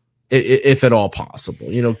 if at all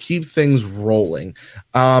possible. Keep things rolling.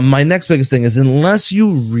 My next biggest thing is, unless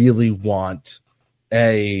you really want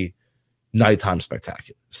a nighttime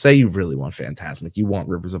spectacular, say you really want Fantasmic, you want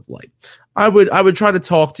Rivers of Light, I would try to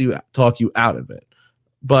talk you out of it.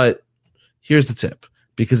 But here's the tip,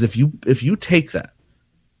 because if you take that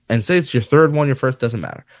and say it's your 3rd one, your first, doesn't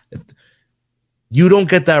matter, you don't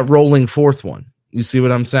get that rolling 4th one. You see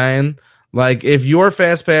what I'm saying? Like, if your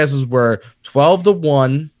fast passes were 12 to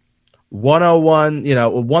 1, 1:01,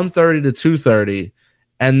 1:30 to 2:30,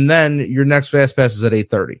 and then your next fast pass is at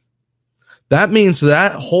 8:30. That means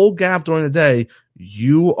that whole gap during the day,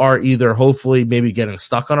 you are either hopefully maybe getting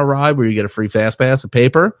stuck on a ride where you get a free fast pass, a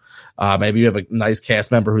paper. Maybe you have a nice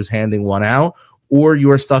cast member who's handing one out, or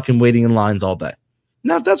you are stuck in waiting in lines all day.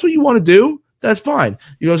 Now, if that's what you want to do, that's fine.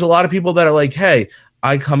 There's a lot of people that are like, hey,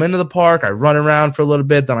 I come into the park, I run around for a little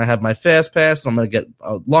bit, then I have my fast pass, I'm going to get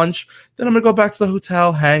lunch, then I'm going to go back to the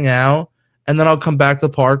hotel, hang out, and then I'll come back to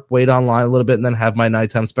the park, wait online a little bit, and then have my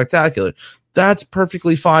nighttime spectacular. That's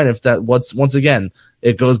perfectly fine. If that, once again,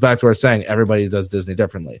 it goes back to our saying, everybody does Disney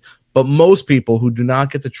differently. But most people who do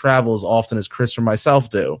not get to travel as often as Chris or myself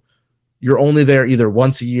do, you're only there either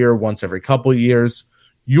once a year, once every couple of years.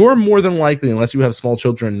 You're more than likely, unless you have small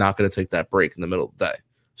children, not going to take that break in the middle of the day.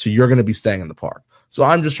 So you're going to be staying in the park. So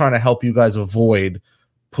I'm just trying to help you guys avoid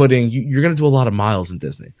you're going to do a lot of miles in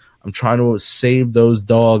Disney. I'm trying to save those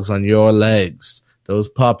dogs on your legs, those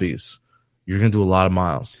puppies. You're going to do a lot of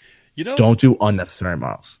miles. Don't do unnecessary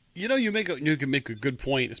miles. You can make a good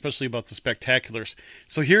point, especially about the spectaculars.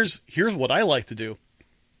 So here's what I like to do.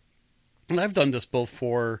 And I've done this both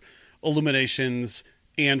for Illuminations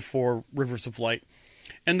and for Rivers of Light.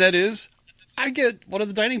 And that is, I get one of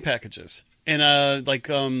the dining packages. And like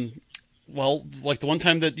the one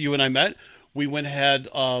time that you and I met, we went and had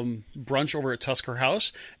brunch over at Tusker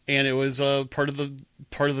House, and it was part of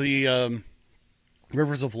the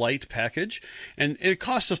Rivers of Light package, and it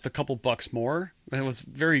cost us a couple bucks more. It was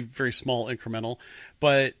very, very small incremental,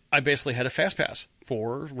 but I basically had a fast pass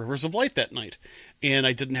for Rivers of Light that night, and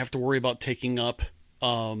I didn't have to worry about taking up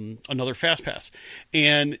another fast pass.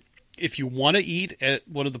 And if you want to eat at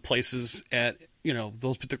one of the places at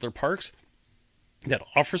those particular parks that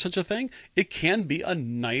offer such a thing, it can be a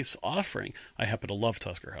nice offering. I happen to love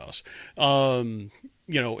Tusker House.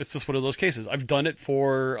 It's just one of those cases. I've done it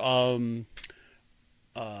for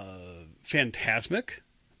Phantasmic.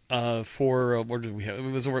 Where did we have?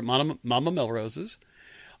 It was over at Mama Melrose's.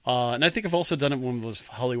 And I think I've also done it when it was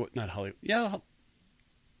Hollywood and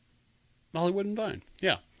Vine.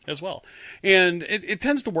 Yeah, as well. And it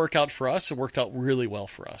tends to work out for us. It worked out really well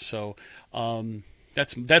for us. So,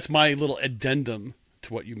 that's my little addendum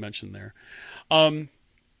to what you mentioned there.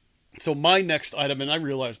 So my next item, and I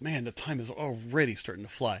realized, man, the time is already starting to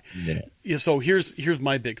fly. Yeah. So here's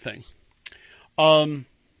my big thing.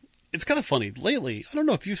 It's kind of funny lately. I don't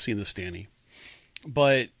know if you've seen this, Danny,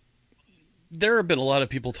 but there have been a lot of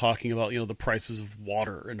people talking about, the prices of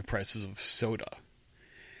water and the prices of soda.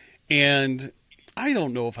 And I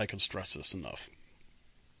don't know if I can stress this enough.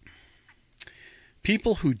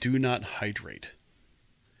 People who do not hydrate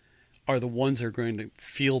are the ones that are going to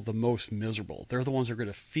feel the most miserable. They're the ones that are going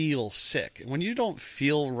to feel sick. And when you don't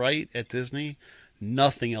feel right at Disney,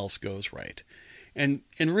 nothing else goes right. And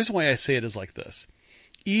the reason why I say it is like this.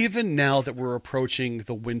 Even now that we're approaching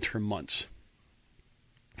the winter months,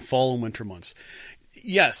 fall and winter months,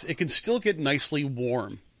 yes, it can still get nicely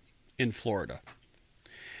warm in Florida.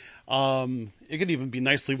 It could even be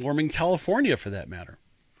nicely warm in California for that matter.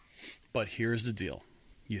 But here's the deal.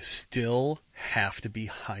 You still have to be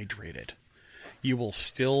hydrated. You will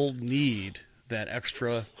still need that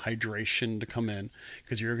extra hydration to come in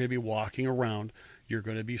because you're going to be walking around. You're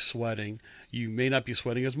going to be sweating. You may not be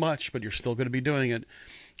sweating as much, but you're still going to be doing it.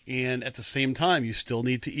 And at the same time, you still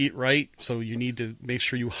need to eat right. So you need to make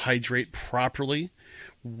sure you hydrate properly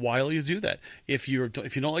while you do that. If you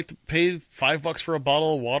don't like to pay $5 for a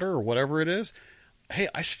bottle of water or whatever it is, hey,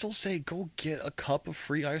 I still say go get a cup of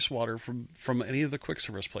free ice water from any of the quick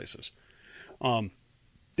service places.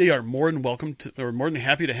 They are more than welcome to, or more than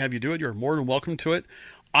happy to have you do it. You're more than welcome to it.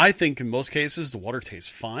 I think in most cases the water tastes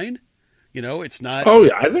fine. It's not. Oh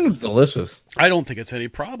yeah, I think it's delicious. I don't think it's any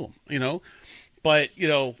problem. But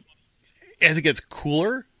as it gets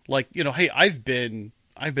cooler, hey, I've been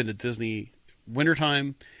to Disney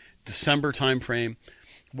wintertime, December time frame,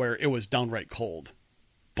 where it was downright cold.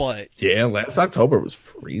 But yeah, last October was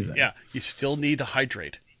freezing. Yeah, you still need to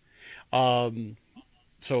hydrate.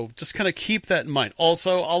 So just kind of keep that in mind.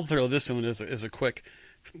 Also, I'll throw this in as a quick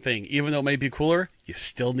thing. Even though it may be cooler, you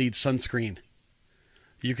still need sunscreen.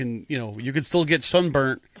 You can still get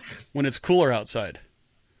sunburnt when it's cooler outside.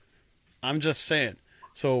 I'm just saying.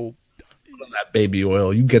 So that baby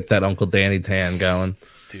oil, you get that Uncle Danny tan going.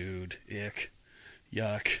 Dude, ick.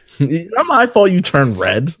 Yuck. Not my fault you turn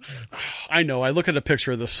red. I know. I look at a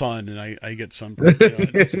picture of the sun and I get sunburned.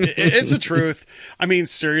 It's the truth. I mean,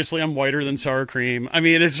 seriously, I'm whiter than sour cream. I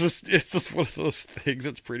mean, it's just one of those things.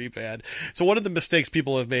 It's pretty bad. So one of the mistakes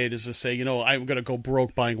people have made is to say, I'm going to go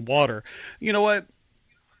broke buying water. You know what?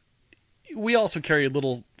 We also carry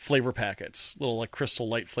little flavor packets, little like Crystal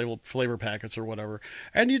Light flavor packets or whatever.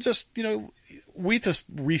 And we just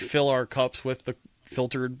refill our cups with the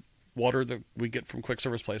filtered water that we get from quick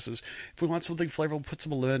service places. If we want something flavorful, we'll put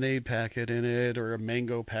some lemonade packet in it or a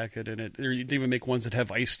mango packet in it. Or you'd even make ones that have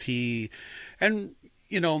iced tea. And,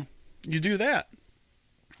 you do that.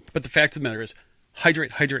 But the fact of the matter is,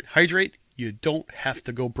 hydrate, hydrate, hydrate. You don't have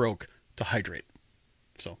to go broke to hydrate.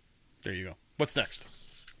 So, there you go. What's next?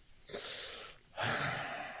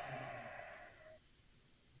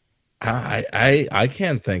 I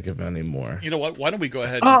can't think of any more. You know what? Why don't we go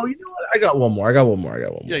ahead? Oh, you know what? I got one more.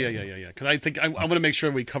 Yeah. Because I think I want to make sure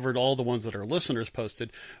we covered all the ones that our listeners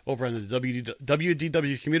posted over on the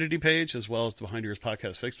WDW community page as well as the Behind Ears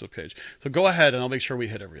Podcast Facebook page. So go ahead and I'll make sure we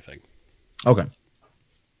hit everything. Okay.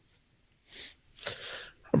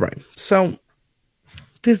 All right. So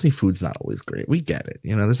Disney food's not always great. We get it.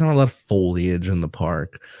 You know, there's not a lot of foliage in the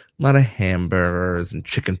park, a lot of hamburgers and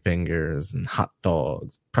chicken fingers and hot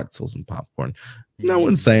dogs, pretzels and popcorn. No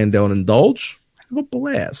one's saying don't indulge. Have a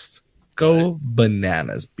blast. Go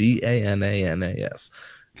bananas. Bananas.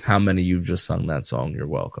 How many you've just sung that song? You're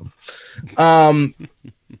welcome.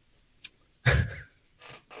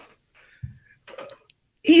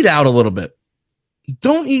 Eat out a little bit.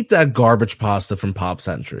 Don't eat that garbage pasta from Pop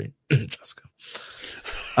Century, Jessica.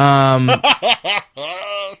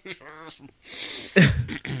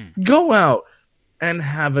 Go out and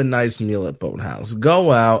have a nice meal at Boathouse.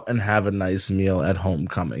 Go out and have a nice meal at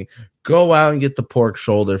Homecoming. Go out and get the pork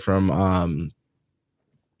shoulder from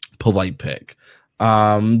Polite Pig.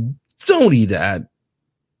 Don't eat at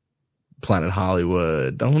Planet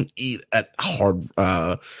Hollywood. Don't eat at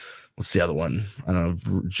what's the other one? I don't know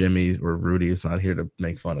if Jimmy or Rudy is not here to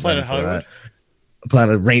make fun of Planet Hollywood.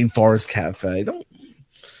 Planet Rainforest Cafe. Don't.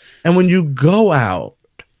 And when you go out,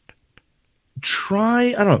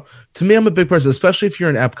 try, I don't know. To me, I'm a big person, especially if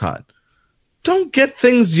you're in Epcot. Don't get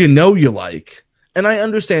things you know you like. And I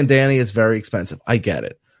understand, Danny, it's very expensive. I get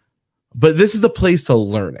it. But this is the place to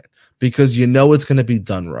learn it because you know it's going to be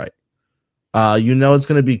done right. You know it's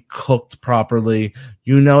going to be cooked properly.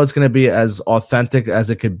 You know it's going to be as authentic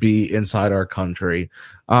as it could be inside our country.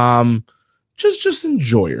 Just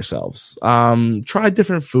enjoy yourselves. Try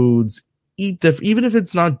different foods. Eat different, even if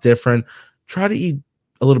it's not different. Try to eat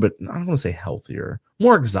a little bit. I don't want to say healthier,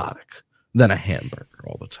 more exotic than a hamburger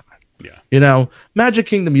all the time. Yeah, you know, Magic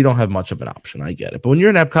Kingdom, you don't have much of an option. I get it, but when you're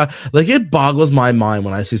in Epcot, like it boggles my mind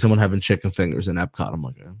when I see someone having chicken fingers in Epcot. I'm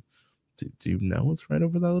like, do you know what's right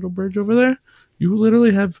over that little bridge over there? You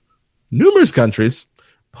literally have numerous countries,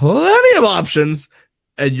 plenty of options,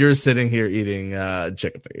 and you're sitting here eating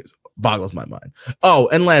chicken fingers. Boggles my mind. Oh,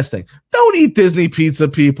 and last thing, don't eat Disney pizza,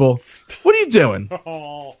 people. What are you doing?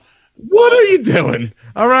 What are you doing?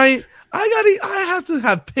 All right. I have to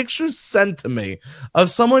have pictures sent to me of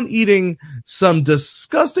someone eating some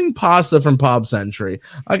disgusting pasta from Pop Century.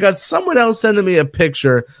 I got someone else sending me a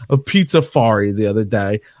picture of Pizza Fari the other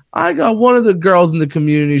day. I got one of the girls in the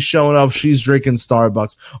community showing off she's drinking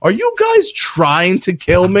Starbucks. Are you guys trying to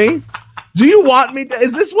kill me? Do you want me to?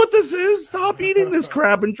 Is this what this is? Stop eating this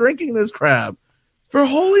crap and drinking this crap. For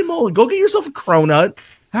holy moly, go get yourself a cronut.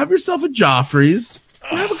 Have yourself a Joffrey's.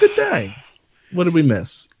 And have a good day. What did we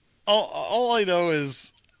miss? All I know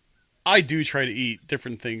is I do try to eat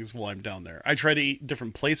different things while I'm down there. I try to eat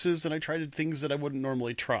different places, and I try to things that I wouldn't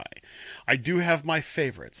normally try. I do have my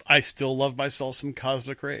favorites. I still love myself some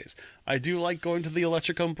Cosmic Rays. I do like going to the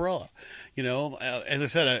Electric Umbrella. You know, as I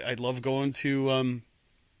said, I love going to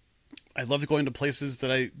places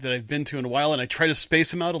that I've been to in a while, and I try to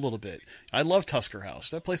space them out a little bit. I love Tusker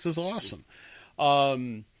House. That place is awesome.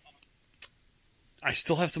 I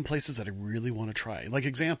still have some places that I really want to try. Like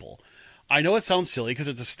example, I know it sounds silly because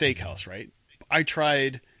it's a steakhouse, right? I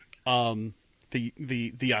tried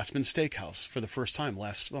the Yachtsman Steakhouse for the first time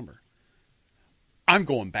last summer. I'm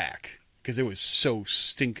going back because it was so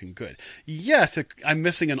stinking good. Yes, I'm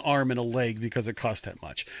missing an arm and a leg because it cost that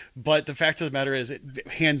much. But the fact of the matter is,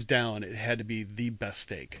 hands down, it had to be the best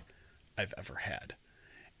steak I've ever had.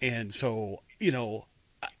 And so, you know,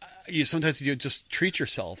 sometimes you just treat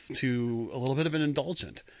yourself to a little bit of an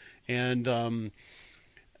indulgent. And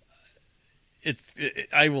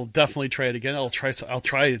I will definitely try it again. I'll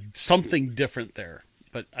try something different there,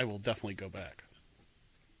 but I will definitely go back.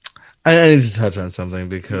 I need to touch on something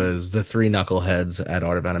because the three knuckleheads at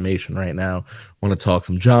Art of Animation right now want to talk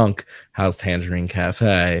some junk. How's Tangerine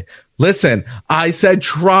Cafe? Listen, I said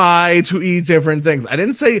try to eat different things. I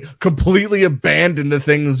didn't say completely abandon the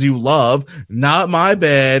things you love. Not my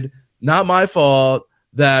bad. Not my fault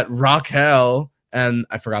that Raquel and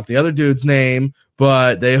I forgot the other dude's name,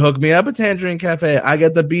 but they hooked me up at Tangerine Cafe. I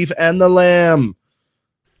get the beef and the lamb.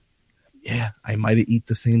 Yeah, I might eat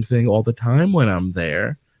the same thing all the time when I'm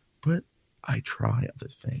there, but I try other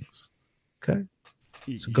things. Okay?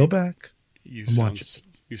 So go back. You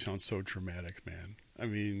sound so dramatic, man. I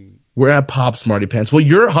mean, we're at Pop Smarty Pants. Well,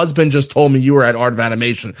 your husband just told me you were at Art of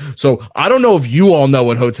Animation, so I don't know if you all know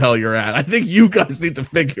what hotel you're at. I think you guys need to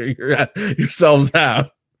figure yourselves out.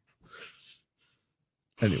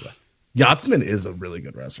 Anyway, Yachtsman is a really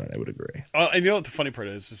good restaurant. I would agree. And you know what the funny part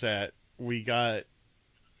is that we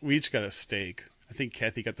each got a steak. I think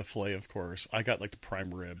Kathy got the filet, of course. I got like the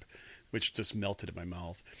prime rib, which just melted in my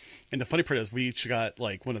mouth. And the funny part is we each got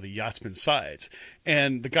like one of the Yachtsman sides.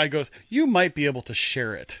 And the guy goes, "You might be able to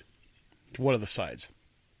share it." One of the sides.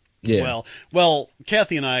 Yeah. Well,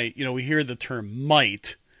 Kathy and I, you know, we hear the term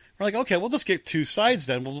might. We're like, okay, we'll just get two sides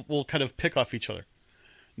then. We'll kind of pick off each other.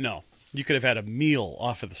 No. you could have had a meal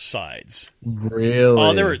off of the sides. Really?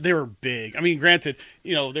 Oh, they were big. I mean, granted,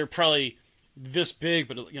 they're probably this big,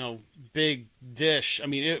 but big dish. I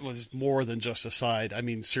mean, it was more than just a side. I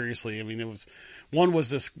mean, seriously. I mean, one was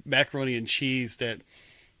this macaroni and cheese that,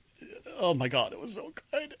 oh my God, it was so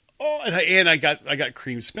good. Oh, and I got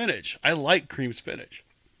cream spinach. I like cream spinach.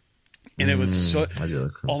 And it was so,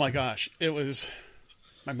 oh my gosh, it was,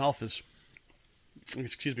 my mouth is,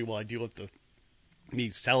 excuse me while I deal with me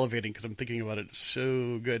salivating because I'm thinking about it. It's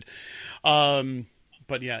so good.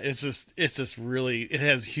 But yeah, it's just really, it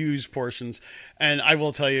has huge portions. And I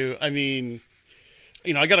will tell you, I mean,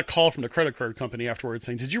 I got a call from the credit card company afterwards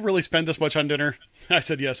saying, "Did you really spend this much on dinner?" I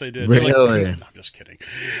said, "Yes, I did." Really? No, I'm just kidding.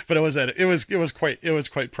 But it was quite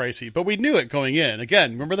pricey. But we knew it going in.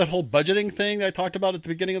 Again, remember that whole budgeting thing that I talked about at the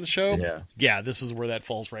beginning of the show? Yeah. Yeah, this is where that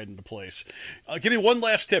falls right into place. Give me one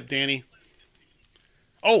last tip, Danny.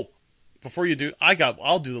 Oh, before you do,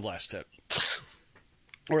 I'll do the last tip.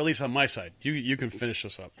 Or at least on my side. You can finish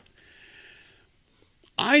this up.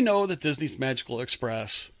 I know that Disney's Magical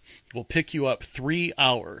Express will pick you up 3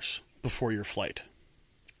 hours before your flight.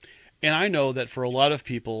 And I know that for a lot of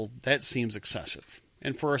people, that seems excessive.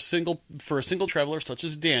 And for a single traveler such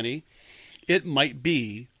as Danny, it might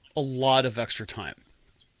be a lot of extra time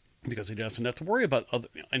because he doesn't have to worry about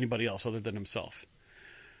anybody else other than himself.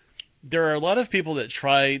 There are a lot of people that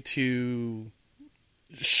try to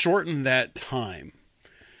shorten that time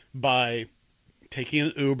by taking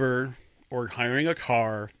an Uber or hiring a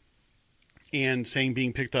car and saying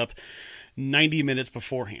being picked up 90 minutes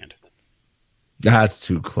beforehand. That's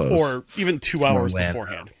too close. Or even 2 hours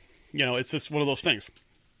beforehand. It's just one of those things.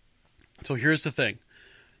 So here's the thing.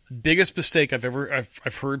 Biggest mistake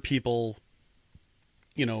I've heard people,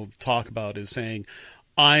 talk about is saying,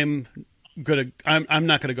 I'm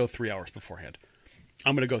not gonna go 3 hours beforehand.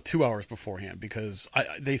 I'm gonna go 2 hours beforehand because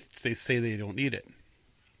they say they don't need it.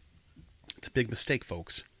 It's a big mistake,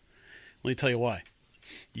 folks. Let me tell you why.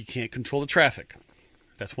 You can't control the traffic.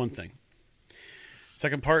 That's one thing.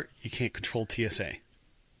 Second part, you can't control TSA.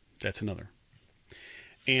 That's another.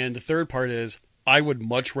 And the third part is, I would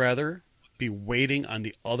much rather be waiting on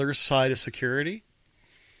the other side of security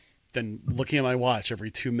than looking at my watch every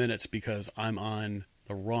 2 minutes because I'm on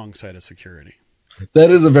the wrong side of security. That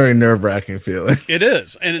is a very nerve-wracking feeling. It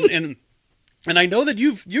is. And I know that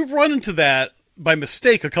you've run into that by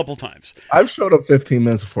mistake a couple times. I've showed up 15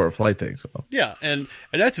 minutes before a flight thing. So yeah, and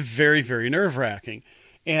that's very, very nerve-wracking.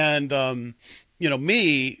 And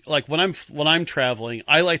me, like when I'm traveling,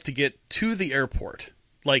 I like to get to the airport,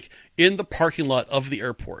 like in the parking lot of the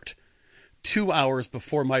airport, 2 hours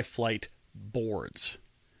before my flight boards.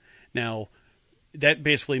 Now, that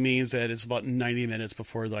basically means that it's about 90 minutes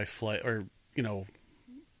before my flight, or a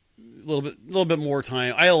little bit more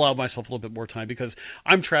time. I allow myself a little bit more time because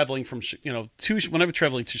I'm traveling from, when I'm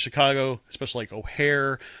traveling to Chicago, especially like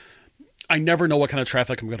O'Hare, I never know what kind of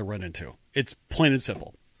traffic I'm going to run into. It's plain and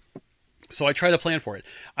simple. So I try to plan for it.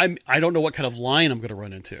 I don't know what kind of line I'm going to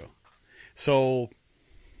run into. So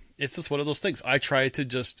it's just one of those things. I try to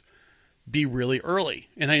just be really early,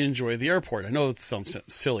 and I enjoy the airport. I know it sounds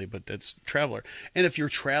silly, but that's traveler. And if you're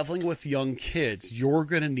traveling with young kids, you're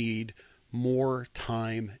going to need more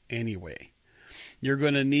time anyway. You're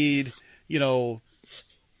going to need,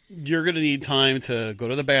 time to go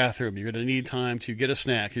to the bathroom. You're going to need time to get a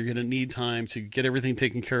snack. You're going to need time to get everything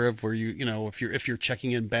taken care of where if you're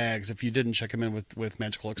checking in bags, if you didn't check them in with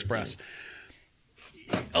Magical Express.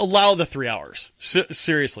 Allow the 3 hours.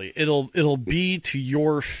 Seriously, it'll be to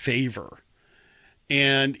your favor.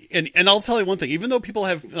 And I'll tell you one thing, even though people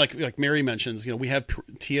have, like Mary mentions, we have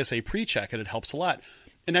TSA pre-check and it helps a lot.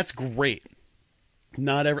 And that's great.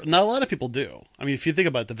 Not a lot of people do. I mean, if you think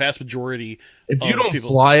about it, the vast majority if you don't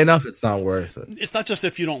fly enough, it's not worth it. It's not just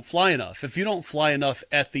if you don't fly enough. If you don't fly enough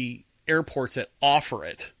at the airports that offer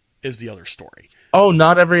it is the other story. Oh,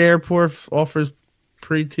 not every airport offers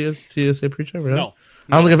TSA pre-check? Really? No.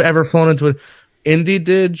 I don't think I've ever flown into it. Indy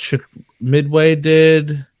did, Midway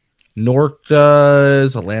did, Newark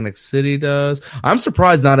does, Atlantic City does. I'm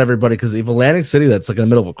surprised not everybody, because if Atlantic City, that's like in the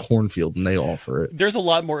middle of a cornfield, and they offer it. There's a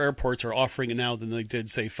lot more airports are offering it now than they did,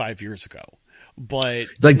 say, 5 years ago. But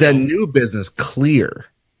like that new business, Clear,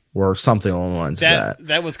 or something along the lines of that.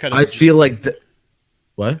 That was kind of. I feel like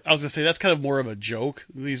what? I was gonna say that's kind of more of a joke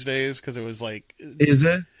these days because it was like. Is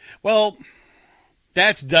it? Well,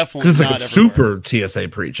 that's definitely because it's not like a super TSA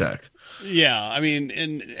pre-check. Yeah, I mean,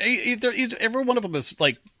 and every one of them is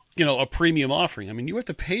like a premium offering. I mean, you have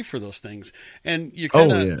to pay for those things, and you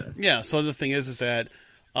kind of yeah. So the thing is that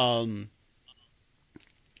I'm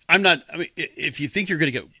not. I mean, if you think you're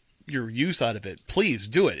going to get your use out of it, please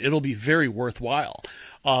do it. It'll be very worthwhile.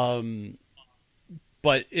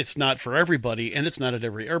 But it's not for everybody, and it's not at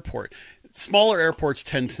every airport. Smaller airports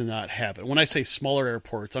tend to not have it. When I say smaller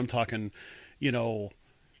airports, I'm talking,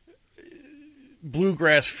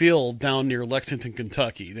 Bluegrass Field down near Lexington,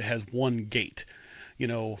 Kentucky, that has one gate.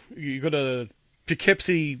 You go to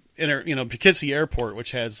Poughkeepsie Airport,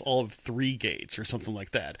 which has all of 3 gates or something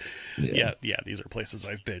like that. Yeah, these are places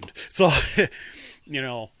I've been. So,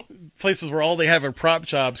 places where all they have are prop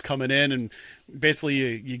jobs coming in, and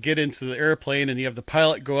basically you get into the airplane and you have the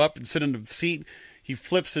pilot go up and sit in the seat. He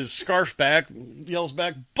flips his scarf back, yells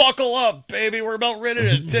back, "Buckle up, baby, we're about ready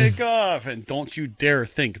to take off." And don't you dare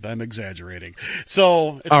think that I'm exaggerating.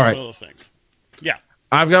 So it's just one of those things. Yeah.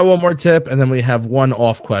 I've got one more tip, and then we have one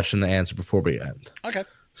off question to answer before we end. Okay.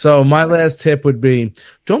 So my last tip would be,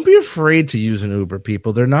 don't be afraid to use an Uber,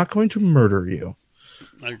 people. They're not going to murder you.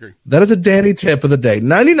 I agree. That is a Danny tip of the day.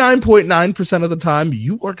 99.9% of the time,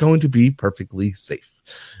 you are going to be perfectly safe.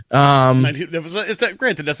 Granted, that's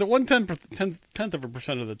a 1/10th of a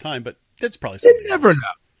percent of the time, but it's probably something. You never know.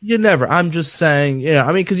 You never. I'm just saying,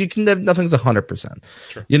 because you can have nothing's 100%.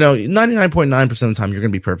 Sure. 99.9% of the time, you're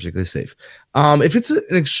going to be perfectly safe. If it's an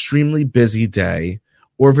extremely busy day,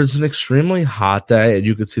 or if it's an extremely hot day and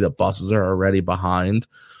you can see the buses are already behind,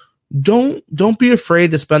 don't be afraid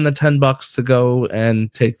to spend the $10 to go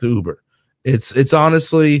and take the Uber. It's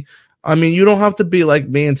honestly, you don't have to be like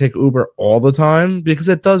me and take Uber all the time, because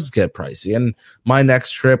it does get pricey. And my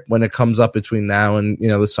next trip, when it comes up between now and,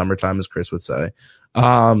 the summertime, as Chris would say,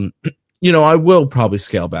 I will probably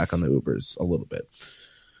scale back on the Ubers a little bit.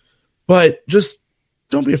 But just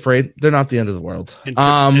don't be afraid. They're not the end of the world.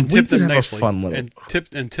 And tip them nicely.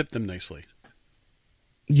 Tip them nicely.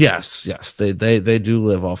 Yes, they do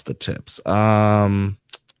live off the tips. Where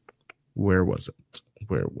was it?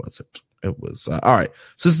 It was all right.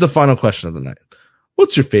 So this is the final question of the night.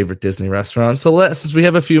 What's your favorite Disney restaurant? So since we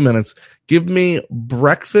have a few minutes, give me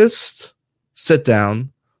breakfast, sit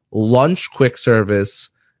down, lunch, quick service,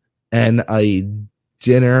 and a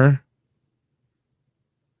dinner,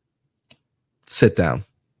 sit down,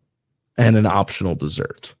 and an optional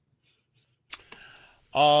dessert.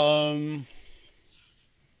 For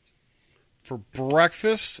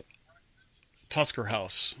breakfast, Tusker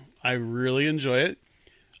House. I really enjoy it.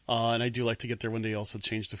 And I do like to get there when they also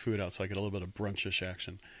change the food out, so I get a little bit of brunchish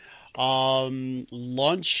action.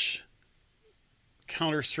 Lunch,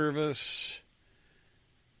 counter service.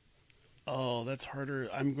 Oh, that's harder.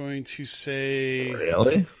 I'm going to say...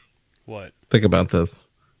 Really? What? Think about this.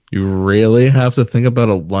 You really have to think about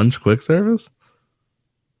a lunch quick service?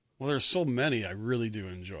 Well, there's so many I really do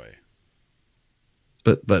enjoy.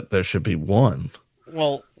 But there should be one.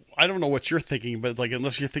 Well, I don't know what you're thinking, but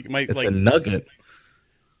unless you think it's a nugget.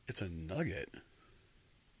 It's a nugget.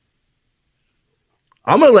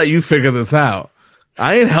 I'm gonna let you figure this out.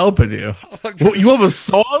 I ain't helping you. Well, you have a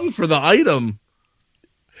song for the item.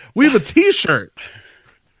 We have a T-shirt.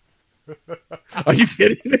 Are you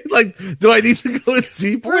kidding me? Do I need to go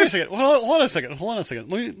deeper? Wait a second. Hold on a second.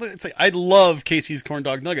 Let me say, I love Casey's Corn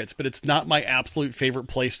Dog Nuggets, but it's not my absolute favorite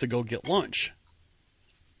place to go get lunch.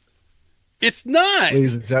 It's not.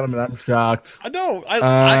 Ladies and gentlemen, I'm shocked. I know.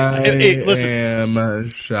 Listen. I'm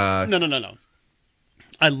shocked. No.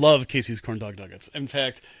 I love Casey's Corn Dog Nuggets. In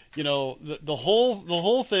fact, the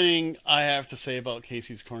whole thing I have to say about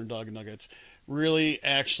Casey's Corn Dog Nuggets really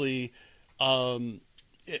actually,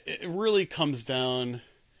 it really comes down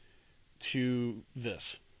to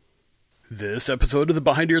this. This episode of the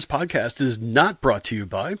Behind Ears podcast is not brought to you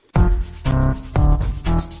by...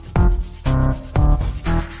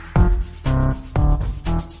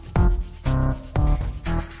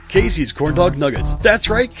 Casey's Corn Dog Nuggets. That's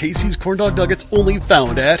right, Casey's Corn Dog Nuggets, only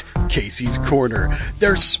found at Casey's Corner.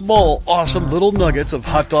 They're small, awesome little nuggets of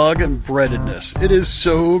hot dog and breadedness. It is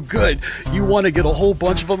so good. You want to get a whole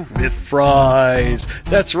bunch of them with fries.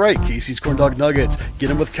 That's right, Casey's Corn Dog Nuggets. Get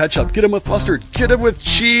them with ketchup, get them with mustard, get them with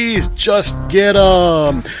cheese. Just get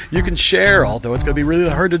them. You can share, although it's going to be really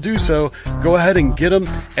hard to do so. Go ahead and get them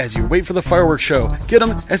as you wait for the fireworks show. Get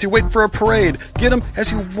them as you wait for a parade. Get them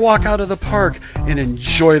as you walk out of the park and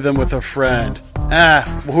enjoy them with a friend.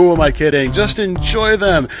 Who am I kidding? Just enjoy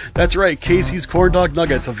them. That's right, Casey's Corn Dog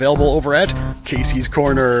Nuggets, available over at Casey's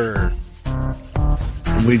Corner.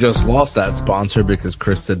 We just lost that sponsor because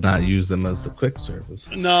Chris did not use them as the quick service.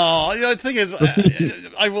 No, the thing is,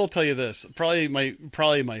 I will tell you this. Probably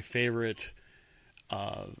my favorite.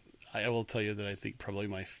 I will tell you that I think probably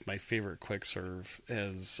my favorite quick serve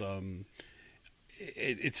is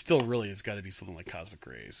it still really has got to be something like Cosmic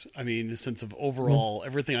Rays. I mean, the sense of overall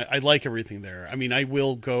everything. I like everything there. I mean, I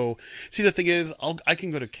will go. See, the thing is, I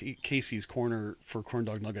can go to Casey's Corner for corn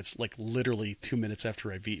dog nuggets like literally 2 minutes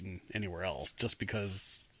after I've eaten anywhere else, just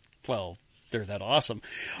because, well, they're that awesome.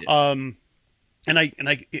 Yeah.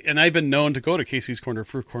 And I've been known to go to Casey's Corner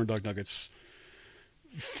for corn dog nuggets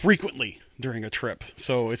frequently during a trip,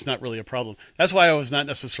 so it's not really a problem. That's why I was not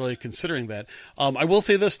necessarily considering that. I will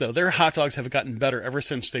say this though, their hot dogs have gotten better ever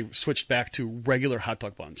since they switched back to regular hot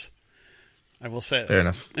dog buns. I will say. Fair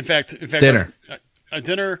enough. In fact, dinner. A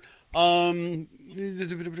dinner. I'm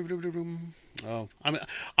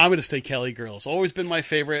going to say Cali Girl. It's always been my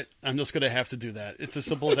favorite. I'm just going to have to do that. It's as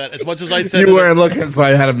simple as that. As much as I said, you weren't looking, so I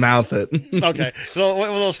had to mouth it. Okay, so one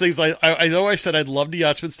of those things. I always said I'd love the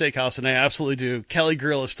Yachtsman Steakhouse, and I absolutely do. Cali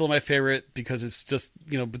Grill is still my favorite because it's just,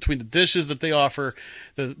 between the dishes that they offer,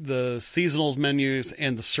 the seasonals menus,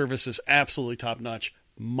 and the service is absolutely top notch.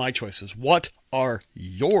 My choices. What are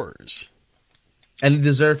yours? Any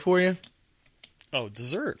dessert for you? Oh,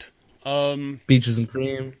 dessert. Peaches and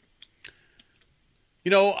cream.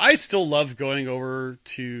 I still love going over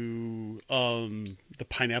to the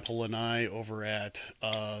Pineapple Lanai over at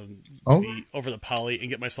the Poly and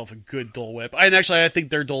get myself a good Dole Whip. And actually, I think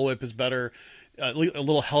their Dole Whip is better, a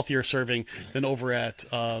little healthier serving than over at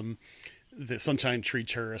the Sunshine Tree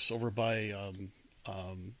Terrace over by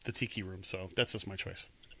the Tiki Room. So that's just my choice.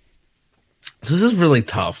 So this is really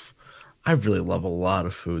tough. I really love a lot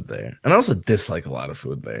of food there, and I also dislike a lot of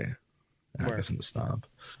food there. I guess I'm a snob.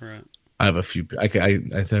 Right. I have a few.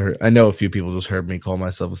 I know a few people just heard me call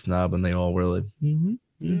myself a snob, and they all were like,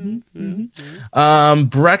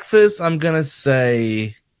 breakfast. I'm gonna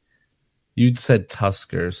say you said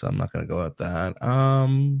Tusker, so I'm not gonna go with that.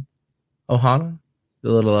 Ohana,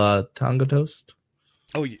 the little Tonga toast.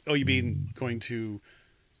 Oh, you mean going to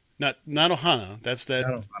not Ohana? That's that.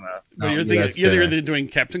 Not Ohana. No, you're thinking either you're doing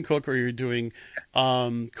Captain Cook or you're doing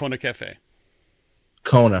Kona Cafe.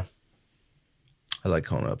 Kona. I like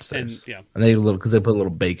Kona upstairs. And they because they put a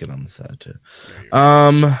little bacon on the side too.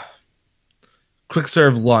 Quick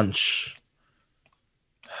serve lunch.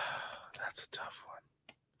 That's a tough one.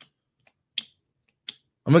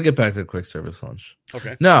 I'm gonna get back to the quick service lunch.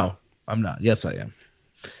 Okay. No, I'm not. Yes, I am.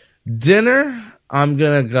 Dinner. I'm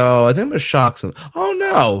gonna go. I think I'm gonna shock some. Oh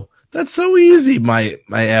no, that's so easy. My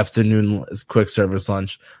afternoon quick service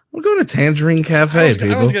lunch. I'm going to Tangerine Cafe, I was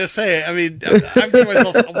going to say, I'm thinking to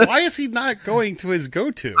myself, why is he not going to his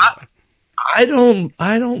go-to? I don't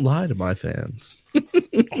lie to my fans. Oh,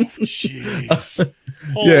 jeez.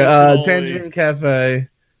 Tangerine Cafe.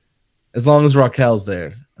 As long as Raquel's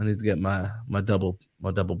there, I need to get my double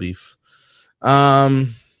beef.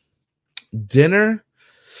 Dinner.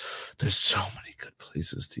 There's so many good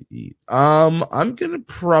places to eat. I'm gonna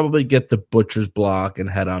probably get the Butcher's Block and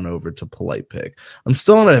head on over to Polite Pig. I'm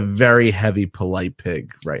still on a very heavy Polite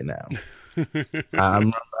Pig right now.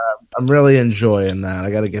 I'm really enjoying that. I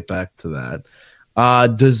got to get back to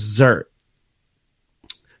that. Dessert.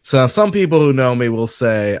 So some people who know me will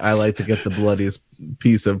say I like to get the bloodiest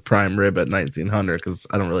piece of prime rib at 1900 because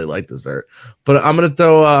I don't really like dessert. But I'm gonna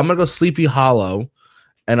go Sleepy Hollow.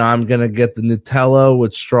 And I'm going to get the Nutella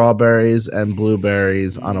with strawberries and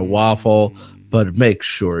blueberries on a waffle. But make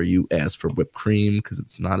sure you ask for whipped cream because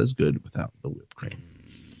it's not as good without the whipped cream.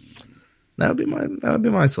 That would be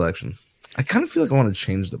my selection. I kind of feel like I want to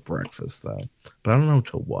change the breakfast, though. But I don't know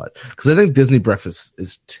to what. Because I think Disney breakfast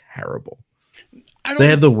is terrible. They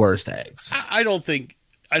have the worst eggs. I don't think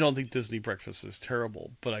Disney breakfast is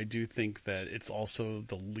terrible. But I do think that it's also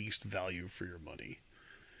the least value for your money.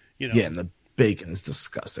 Yeah, and the bacon is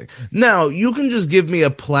disgusting. Now, you can just give me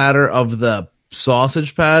a platter of the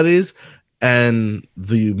sausage patties and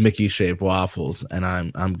the Mickey-shaped waffles, and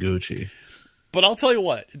I'm Gucci. But I'll tell you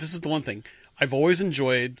what, this is the one thing. I've always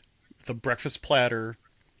enjoyed the breakfast platter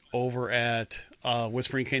over at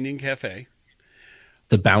Whispering Canyon Cafe.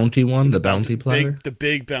 The bounty one? The bounty platter? The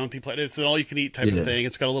big bounty platter. It's an all-you-can-eat type of thing.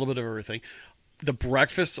 It's got a little bit of everything. The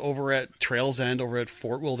breakfast over at Trails End, over at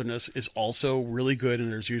Fort Wilderness, is also really good,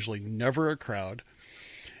 and there's usually never a crowd.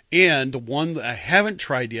 And the one that I haven't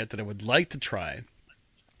tried yet that I would like to try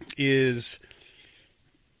is,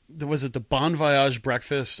 was it the Bon Voyage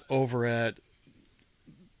breakfast over at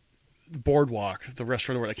Boardwalk, the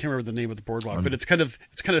restaurant? I can't remember the name of the Boardwalk, but it's kind of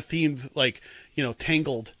themed like,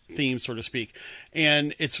 Tangled theme, so to speak.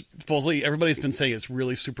 And it's supposedly, everybody's been saying it's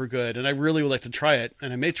really super good, and I really would like to try it,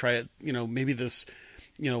 and I may try it, maybe this,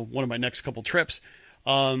 one of my next couple trips.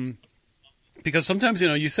 Because sometimes,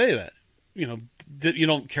 you say that, you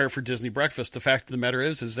don't care for Disney breakfast. The fact of the matter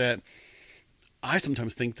is that I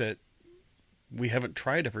sometimes think that we haven't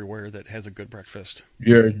tried everywhere that has a good breakfast.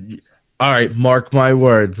 All right, mark my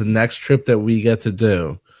words. The next trip that we get to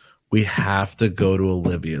do, we have to go to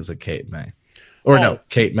Olivia's at Cape May. Or no,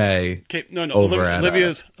 Cape May.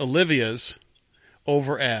 Olivia's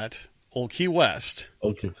over at Old Key West.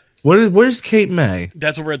 Okay. Where's Cape May?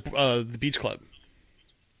 That's over at the Beach Club.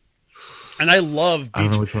 And I love beach. I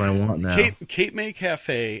don't know which one I want now. Cape May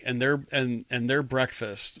Cafe and their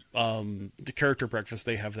breakfast, the character breakfast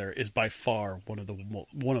they have there is by far one of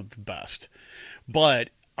the best. But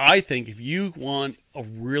I think if you want a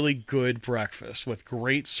really good breakfast with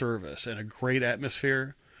great service and a great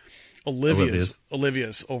atmosphere,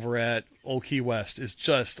 Olivia's over at Old Key West is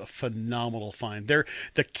just a phenomenal find. They're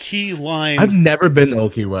the key lime. I've never been to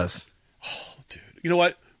Old Key West. Oh, dude. You know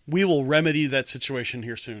what? We will remedy that situation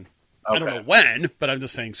here soon. Okay. I don't know when, but I'm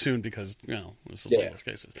just saying soon because, this is one of those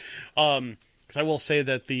cases. Because I will say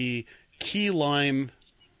that the key lime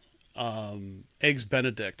Eggs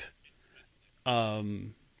Benedict, that's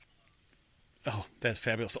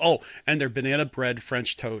fabulous. Oh, and their banana bread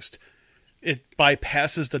French toast. It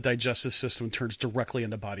bypasses the digestive system and turns directly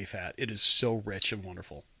into body fat. It is so rich and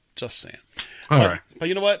wonderful. Just saying. All right. But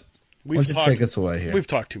you know what? Take us away here. We've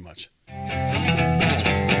talked too much.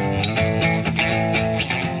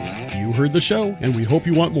 You heard the show, and we hope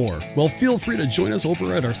you want more. Well, feel free to join us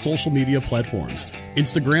over at our social media platforms.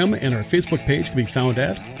 Instagram and our Facebook page can be found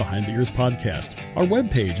at Behind the Ears Podcast. Our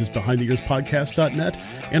webpage is behindtheearspodcast.net,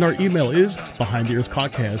 and our email is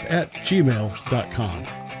behindtheearspodcast@gmail.com.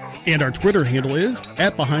 And our Twitter handle is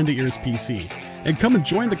 @BehindTheEarsPC. And come and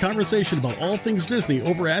join the conversation about all things Disney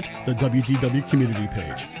over at the WDW community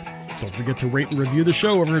page. Don't forget to rate and review the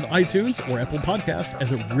show over at iTunes or Apple Podcasts,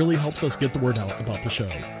 as it really helps us get the word out about the show.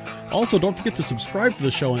 Also, don't forget to subscribe to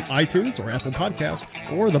the show on iTunes or Apple Podcasts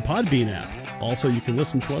or the Podbean app. Also, you can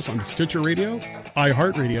listen to us on Stitcher Radio,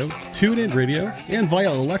 iHeartRadio, TuneIn Radio, and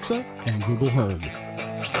via Alexa and Google Home.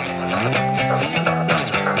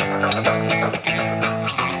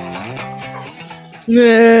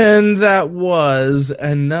 And that was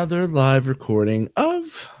another live recording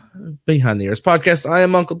of Behind the Ears Podcast. I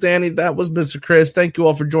am Uncle Danny. That was Mr. Chris. Thank you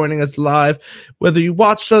all for joining us live. Whether you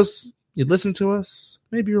watched us, you listened to us,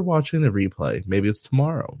 maybe you're watching the replay. Maybe it's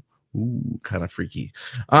tomorrow. Ooh, kind of freaky.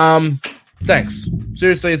 Thanks.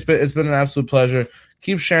 Seriously, it's been an absolute pleasure.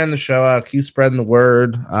 Keep sharing the show out. Keep spreading the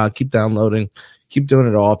word. Keep downloading. Keep doing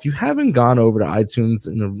it all. If you haven't gone over to iTunes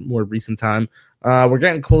in a more recent time, we're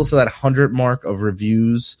getting close to that 100 mark of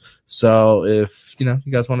reviews. So if you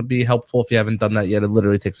guys want to be helpful, if you haven't done that yet, it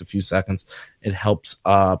literally takes a few seconds. It helps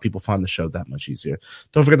people find the show that much easier.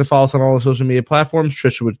 Don't forget to follow us on all the social media platforms.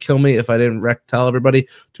 Trisha would kill me if I didn't tell everybody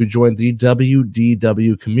to join the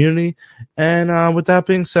WDW community. And with that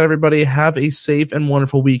being said, everybody, have a safe and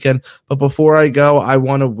wonderful weekend. But before I go, I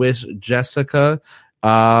want to wish Jessica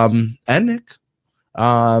and Nick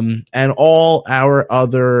and all our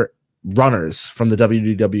other runners from the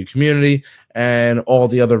WDW community and all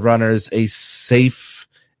the other runners a safe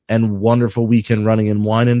and wonderful weekend running in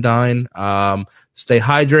Wine and Dine. Stay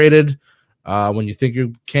hydrated. When you think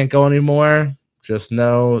you can't go anymore, just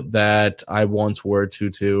know that I once wore a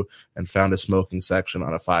tutu and found a smoking section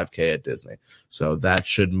on a 5K at Disney. So that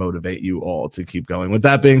should motivate you all to keep going. With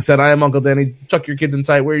that being said, I am Uncle Danny. Tuck your kids in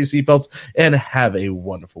tight, wear your seatbelts, and have a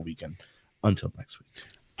wonderful weekend. Until next week.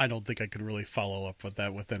 I don't think I could really follow up with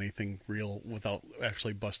that with anything real without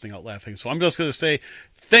actually busting out laughing. So I'm just going to say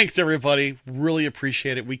thanks, everybody. Really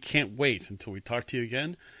appreciate it. We can't wait until we talk to you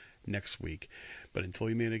again next week. But until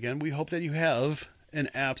we meet again, we hope that you have an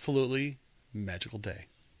absolutely magical day.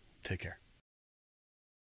 Take care.